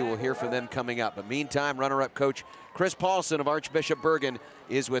Jays. We will hear from them coming up. But meantime, runner-up coach Chris Paulson of Archbishop Bergan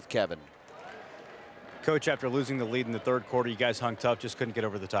is with Kevin. Coach, after losing the lead in the third quarter, you guys hung tough, just couldn't get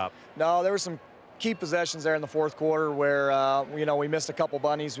over the top. No, there were some key possessions there in the fourth quarter where, you know, we missed a couple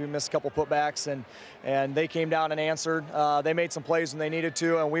bunnies, we missed a couple putbacks, and they came down and answered. They made some plays when they needed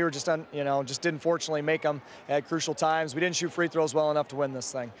to, and we were just, just didn't fortunately make them at crucial times. We didn't shoot free throws well enough to win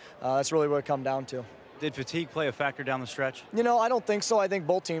this thing. That's really what it come down to. Did fatigue play a factor down the stretch? You know, I don't think so. I think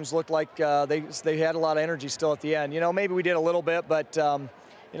both teams looked like they had a lot of energy still at the end. You know, maybe we did a little bit, but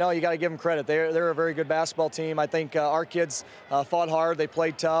you know, you got to give them credit. They're a very good basketball team. I think our kids fought hard. They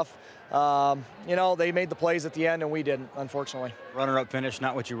played tough. You know, they made the plays at the end, and we didn't, unfortunately. Runner-up finish,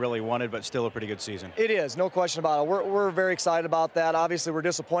 not what you really wanted, but still a pretty good season. It is, no question about it. We're very excited about that. Obviously, we're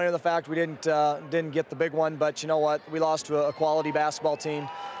disappointed in the fact we didn't get the big one, but you know what? We lost to a quality basketball team.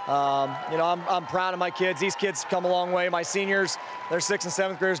 You know, I'm proud of my kids. These kids come a long way. My seniors, their 6th and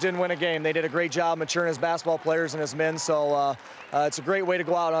 7th graders didn't win a game. They did a great job maturing as basketball players and as men, so it's a great way to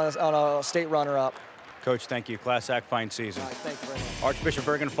go out on a state runner-up. Coach, thank you. Class act, fine season. All right, thank you very much. Archbishop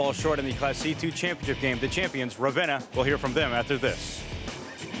Bergan falls short in the Class C2 championship game. The champions, Ravenna, we'll hear from them after this.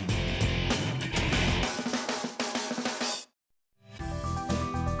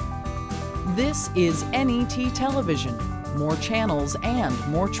 This is NET Television. More channels and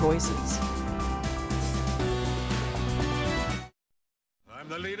more choices. I'm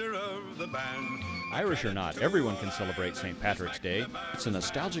the leader of the band. Irish or not, everyone can celebrate St. Patrick's Day. It's a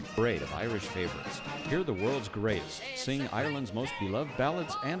nostalgic parade of Irish favorites. Hear the world's greatest sing Ireland's most beloved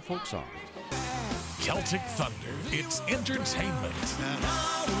ballads and folk songs. Celtic Thunder, it's entertainment.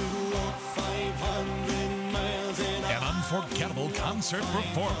 An unforgettable concert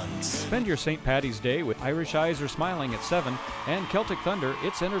performance. Spend your St. Patty's Day with Irish Eyes Are Smiling at 7 and Celtic Thunder,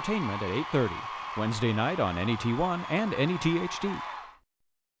 it's entertainment at 8:30. Wednesday night on NET1 and NET HD.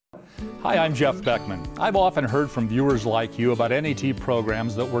 Hi, I'm Jeff Beckman. I've often heard from viewers like you about NET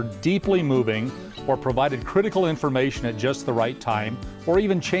programs that were deeply moving or provided critical information at just the right time or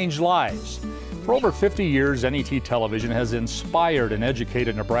even changed lives. For over 50 years, NET Television has inspired and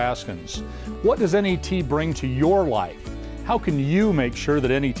educated Nebraskans. What does NET bring to your life? How can you make sure that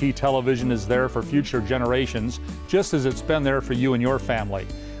NET Television is there for future generations, just as it's been there for you and your family?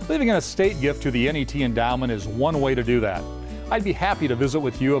 Leaving an estate gift to the NET Endowment is one way to do that. I'd be happy to visit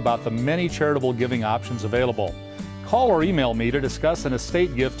with you about the many charitable giving options available. Call or email me to discuss an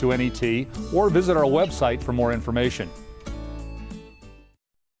estate gift to NET or visit our website for more information.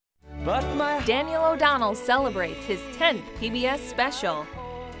 Daniel O'Donnell celebrates his 10th PBS special,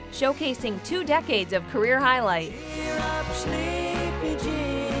 showcasing 2 decades of career highlights.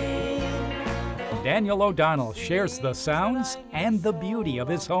 Daniel O'Donnell shares the sounds and the beauty of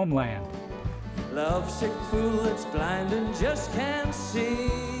his homeland. Lovesick fool that's blind and just can't see.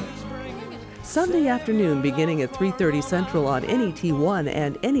 Sunday afternoon beginning at 3:30 Central on NET1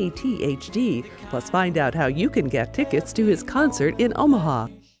 and NET HD. Plus find out how you can get tickets to his concert in Omaha.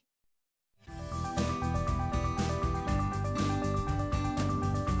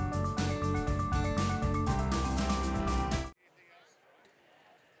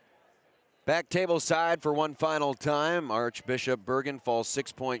 Back table side for one final time. Archbishop Bergan falls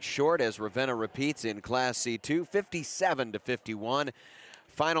 6 points short as Ravenna repeats in Class C2, 57-51.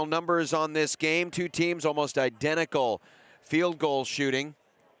 Final numbers on this game. 2 teams almost identical field goal shooting.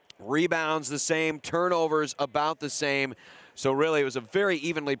 Rebounds the same, turnovers about the same. So really it was a very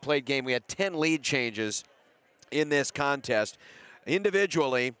evenly played game. We had 10 lead changes in this contest.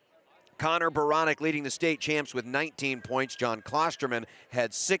 Individually, Connor Baronic leading the state champs with 19 points. John Klosterman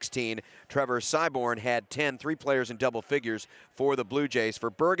had 16. Trevor Cyborn had 10. 3 players in double figures for the Blue Jays.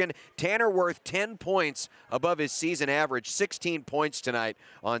 For Bergan, Tanner Worth 10 points above his season average. 16 points tonight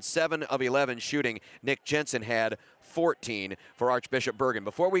on 7 of 11 shooting. Nick Jensen had 14 for Archbishop Bergan.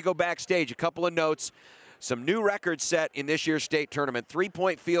 Before we go backstage, a couple of notes. Some new records set in this year's state tournament.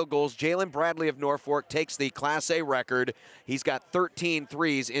 3-point field goals. Jalen Bradley of Norfolk takes the Class A record. He's got 13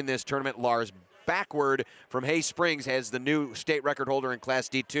 threes in this tournament. Lars Backward from Hay Springs has the new state record holder in Class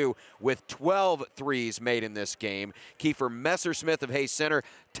D2 with 12 threes made in this game. Kiefer Messersmith of Hay Center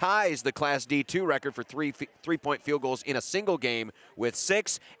ties the Class D2 record for three-point field goals in a single game with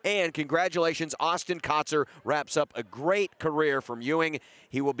 6. And congratulations, Austin Kotzer wraps up a great career from Ewing.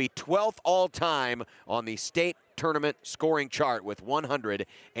 He will be 12th all-time on the state tournament scoring chart with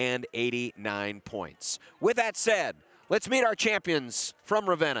 189 points. With that said, let's meet our champions from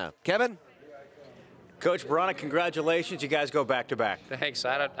Ravenna. Kevin? Coach Beranek, congratulations. You guys go back-to-back. Thanks.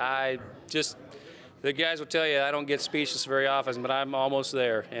 The guys will tell you I don't get speechless very often, but I'm almost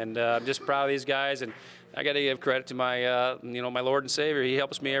there. And I'm just proud of these guys. And I got to give credit to my, my Lord and Savior. He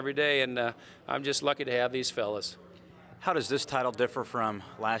helps me every day, and I'm just lucky to have these fellas. How does this title differ from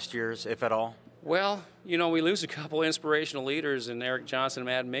last year's, if at all? Well, we lose a couple inspirational leaders in Eric Johnson and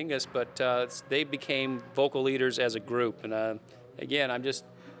Matt Mingus, but they became vocal leaders as a group. And again, I'm just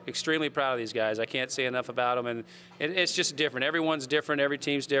extremely proud of these guys. I can't say enough about them, and it's just different. Everyone's different. Every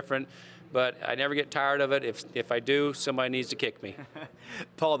team's different, but I never get tired of it. If I do, somebody needs to kick me.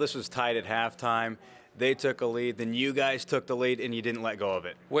 Paul, this was tied at halftime. They took a lead, then you guys took the lead, and you didn't let go of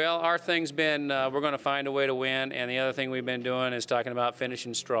it. Well, our thing's been we're going to find a way to win, and the other thing we've been doing is talking about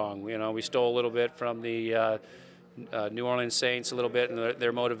finishing strong. We stole a little bit from the New Orleans Saints a little bit and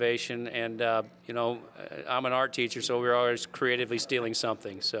their motivation, and I'm an art teacher, so we're always creatively stealing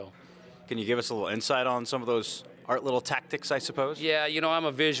something. So, can you give us a little insight on some of those art little tactics, I suppose? Yeah, I'm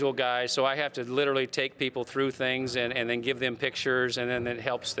a visual guy, so I have to literally take people through things and then give them pictures, and then it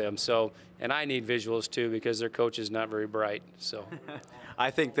helps them. So, and I need visuals too because their coach is not very bright. So.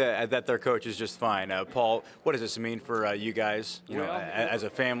 I think that their coach is just fine. Paul, what does this mean for you guys? As a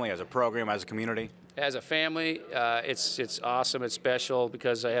family, as a program, as a community. As a family, it's awesome. It's special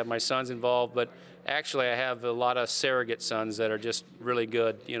because I have my sons involved, but actually I have a lot of surrogate sons that are just really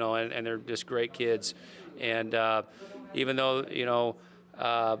good, and they're just great kids. And even though,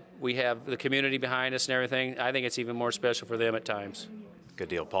 we have the community behind us and everything, I think it's even more special for them at times. Good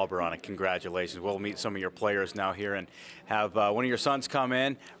deal. Paul Beranek, congratulations. We'll meet some of your players now here and have one of your sons come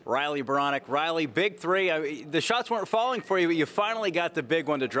in. Riley Beranek. Riley, big three. The shots weren't falling for you, but you finally got the big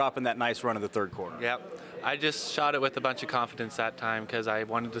one to drop in that nice run in the third quarter. Yep. I just shot it with a bunch of confidence that time because I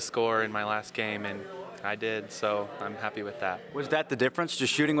wanted to score in my last game, and I did, so I'm happy with that. Was that the difference,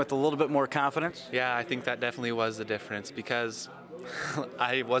 just shooting with a little bit more confidence? Yeah, I think that definitely was the difference because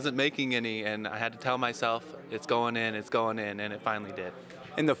I wasn't making any, and I had to tell myself, it's going in, and it finally did.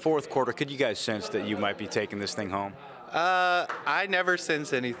 In the fourth quarter, could you guys sense that you might be taking this thing home? I never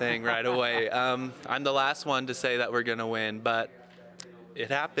sense anything right away. I'm the last one to say that we're going to win, but it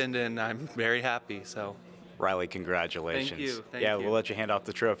happened, and I'm very happy, so. Riley, congratulations. Thank you. Thank you. We'll let you hand off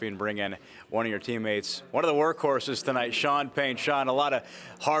the trophy and bring in one of your teammates, one of the workhorses tonight, Sean Payne. Sean, a lot of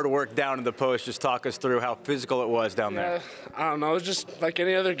hard work down in the post. Just talk us through how physical it was down there. I don't know. It's just like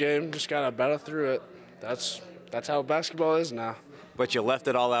any other game. Just got to battle through it. That's how basketball is now. But you left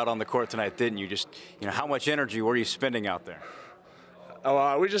it all out on the court tonight, didn't you? Just, how much energy were you spending out there?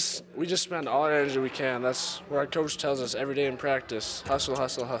 We just spend all our energy we can. That's what our coach tells us every day in practice. Hustle,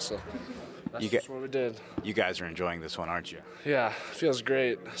 hustle, hustle. That's what we did. You guys are enjoying this one, aren't you? Yeah, feels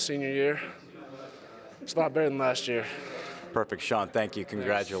great. Senior year, it's a lot better than last year. Perfect, Sean. Thank you.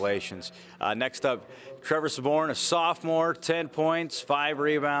 Congratulations. Next up, Trevor Saborn, a sophomore, 10 points, 5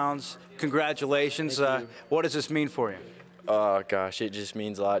 rebounds. Congratulations. What does this mean for you? Oh, gosh, it just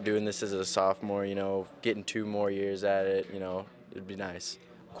means a lot doing this as a sophomore, getting 2 more years at it, it'd be nice.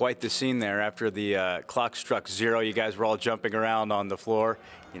 Quite the scene there after the clock struck 0. You guys were all jumping around on the floor.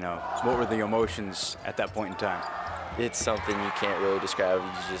 What were the emotions at that point in time? It's something you can't really describe.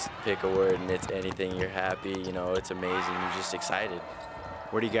 You just pick a word and it's anything. You're happy, it's amazing. You're just excited.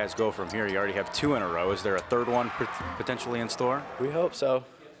 Where do you guys go from here? You already have 2 in a row. Is there a third one potentially in store? We hope so.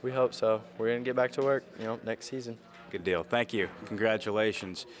 We're going to get back to work, next season. Good deal. Thank you.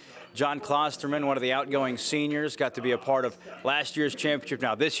 Congratulations. John Klosterman, one of the outgoing seniors, got to be a part of last year's championship.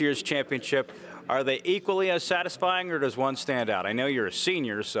 Now, this year's championship, are they equally as satisfying, or does one stand out? I know you're a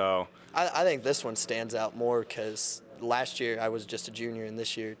senior, so. I think this one stands out more because last year I was just a junior, and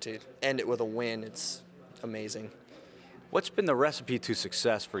this year to end it with a win, it's amazing. What's been the recipe to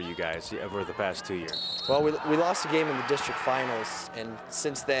success for you guys over the past 2 years? Well, we lost a game in the district finals, and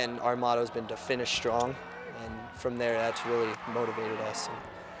since then our motto has been to finish strong, and from there that's really motivated us. And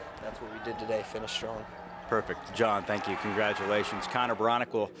that's what we did today, finish strong. Perfect. John, thank you. Congratulations. Connor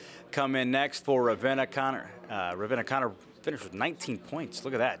Beranek will come in next for Ravenna. Connor, finished with 19 points.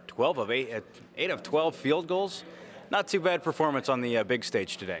 Look at that, 12 of 8 of 12 field goals. Not too bad performance on the big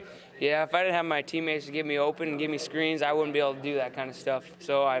stage today. Yeah, if I didn't have my teammates to get me open and give me screens, I wouldn't be able to do that kind of stuff.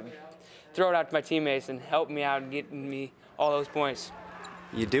 So I throw it out to my teammates and help me out and get me all those points.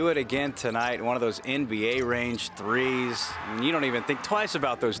 You do it again tonight, one of those NBA range threes. I mean, you don't even think twice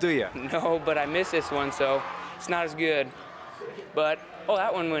about those, do you? No, but I missed this one, so it's not as good. But, oh,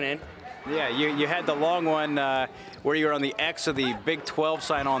 that one went in. Yeah, you had the long one where you were on the X of the Big 12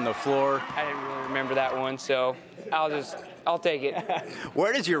 sign on the floor. I didn't really remember that one, so I'll take it.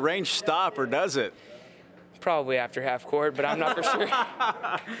 Where does your range stop, or does it? Probably after half court, but I'm not for sure.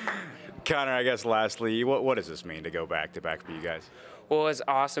 Connor, I guess lastly, what does this mean to go back-to-back for you guys? Well, it's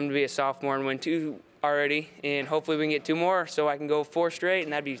awesome to be a sophomore and win 2 already, and hopefully we can get 2 more so I can go 4 straight,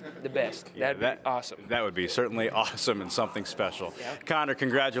 and that'd be the best. Yeah, that'd be awesome. That would be certainly awesome and something special. Yep. Connor,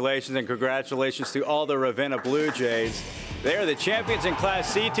 congratulations, and congratulations to all the Ravenna Blue Jays. They are the champions in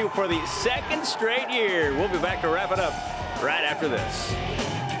Class C2 for the 2nd straight year. We'll be back to wrap it up right after this.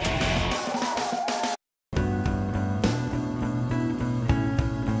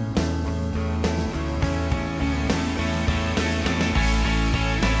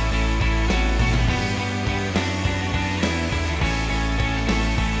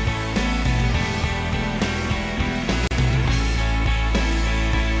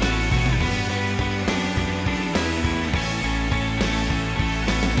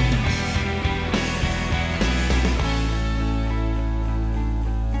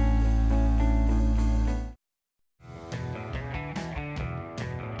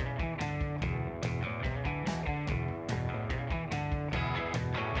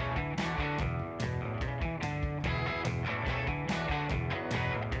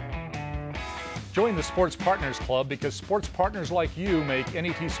 Join the Sports Partners Club because sports partners like you make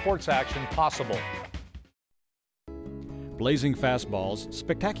NET sports action possible. Blazing fastballs,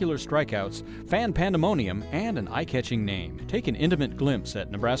 spectacular strikeouts, fan pandemonium, and an eye-catching name. Take an intimate glimpse at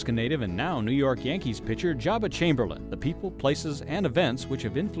Nebraska native and now New York Yankees pitcher Jabba Chamberlain, the people, places, and events which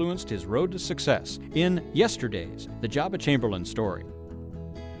have influenced his road to success in Yesterday's, the Jabba Chamberlain Story.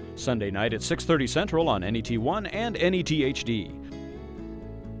 Sunday night at 6:30 Central on NET1 and NET HD.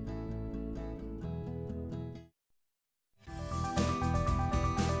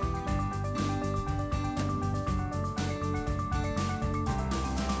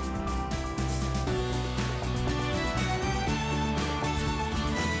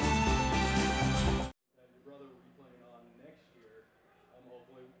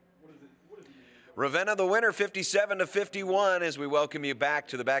 Ravenna the winner, 57-51, as we welcome you back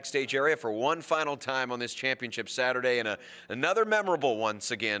to the backstage area for one final time on this championship Saturday, and another memorable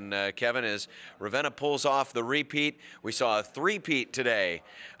once again, Kevin, as Ravenna pulls off the repeat. We saw a three-peat today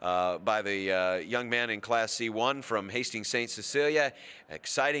by the young man in Class C1 from Hastings St. Cecilia.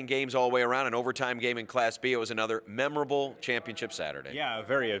 Exciting games all the way around, an overtime game in Class B. It was another memorable championship Saturday. Yeah, a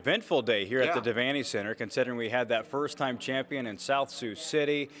very eventful day here at the Devaney Center, considering we had that first-time champion in South Sioux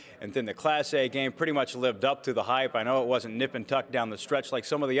City, and then the Class A game pretty much lived up to the hype. I know it wasn't nip and tuck down the stretch like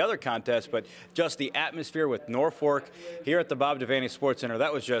some of the other contests, but just the atmosphere with Norfolk here at the Bob Devaney Sports Center,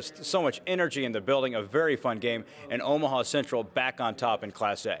 that was just so much energy in the building, a very fun game, and Omaha Central back on top in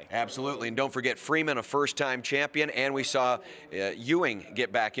Class A. Absolutely, and don't forget Freeman, a first-time champion, and we saw Ewing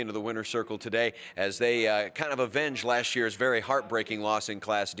get back into the winner's circle today as they kind of avenged last year's very heartbreaking loss in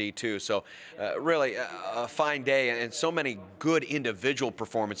Class D2. So really a fine day, and so many good individual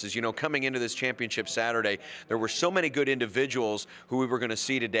performances. You know, coming into this championship Saturday, there were so many good individuals who we were going to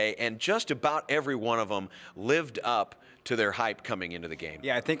see today, and just about every one of them lived up to their hype coming into the game.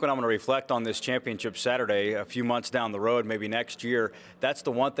 Yeah, I think when I'm going to reflect on this championship Saturday a few months down the road, maybe next year, that's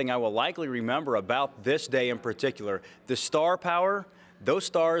the one thing I will likely remember about this day in particular. The star power. Those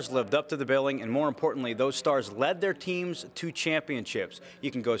stars lived up to the billing, and more importantly, those stars led their teams to championships. You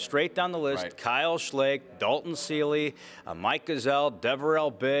can go straight down the list. Right. Kyle Schlegg, Dalton Seeley, Mike Gazelle,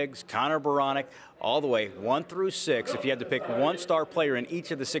 Deverell Biggs, Connor Baronic, all the way 1 through 6. If you had to pick one star player in each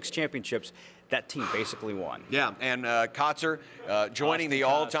of the 6 championships, that team basically won. Yeah, and Kotzer joining the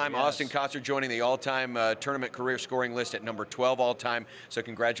all-time, Austin Kotzer joining the all-time tournament career scoring list at number 12 all-time. So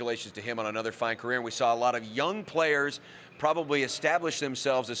congratulations to him on another fine career. And we saw a lot of young players probably establish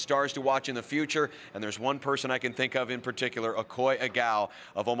themselves as stars to watch in the future. And there's one person I can think of in particular, Okoye Agau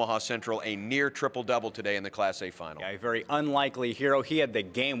of Omaha Central, a near triple-double today in the Class A final. Yeah, a very unlikely hero. He had the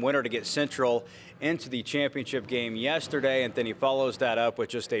game winner to get Central into the championship game yesterday, and then he follows that up with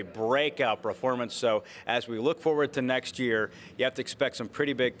just a breakout performance. So as we look forward to next year, you have to expect some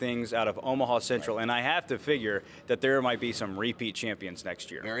pretty big things out of Omaha Central, and I have to figure that there might be some repeat champions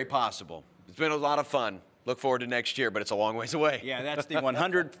next year. Very possible. It's been a lot of fun. Look forward to next year, but it's a long ways away. Yeah, that's the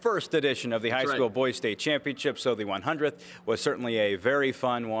 101st edition of the High School Boys State Championship, so the 100th was certainly a very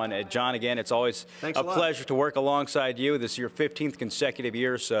fun one. John, again, it's always a pleasure to work alongside you. This is your 15th consecutive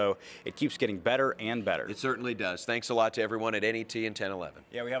year, so it keeps getting better and better. It certainly does. Thanks a lot to everyone at NET and 1011.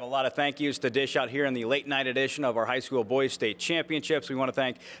 Yeah, we have a lot of thank yous to dish out here in the late night edition of our High School Boys State Championships. We want to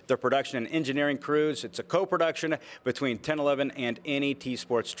thank the production and engineering crews. It's a co-production between 1011 and NET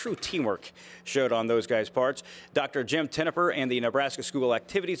Sports. True teamwork showed on those guys' parts. Dr. Jim Tinniper and the Nebraska School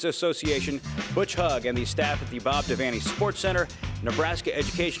Activities Association, Butch Hugg and the staff at the Bob Devaney Sports Center, Nebraska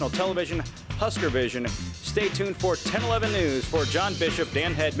Educational Television, Husker Vision. Stay tuned for 1011 News. For John Bishop,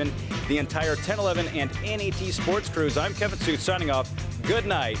 Dan Hedman, the entire 1011 and NET Sports crews, I'm Kevin Suit signing off. Good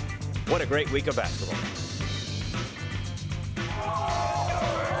night. What a great week of basketball.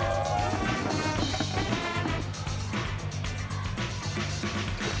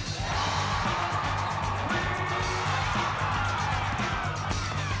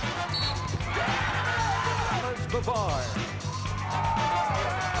 Bavar.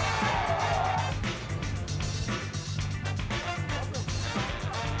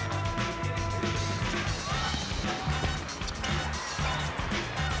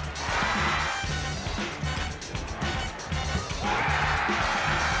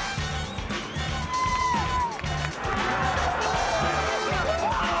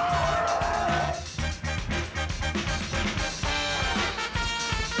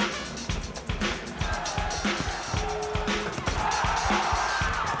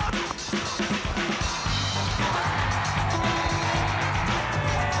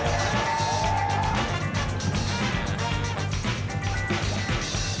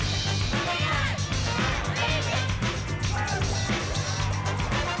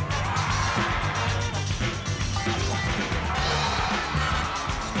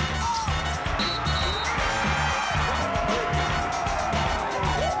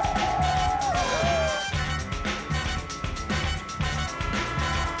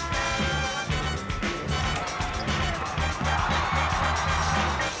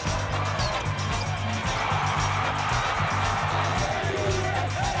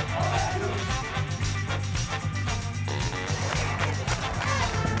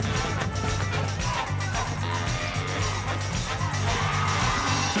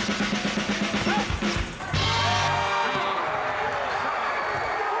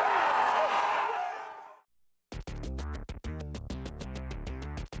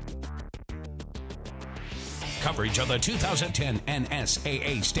 Coverage of the 2010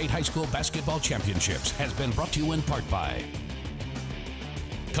 NSAA State High School Basketball Championships has been brought to you in part by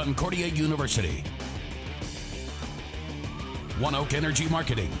Concordia University, One Oak Energy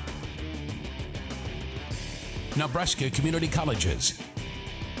Marketing, Nebraska Community Colleges,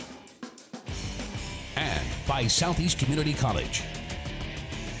 and by Southeast Community College.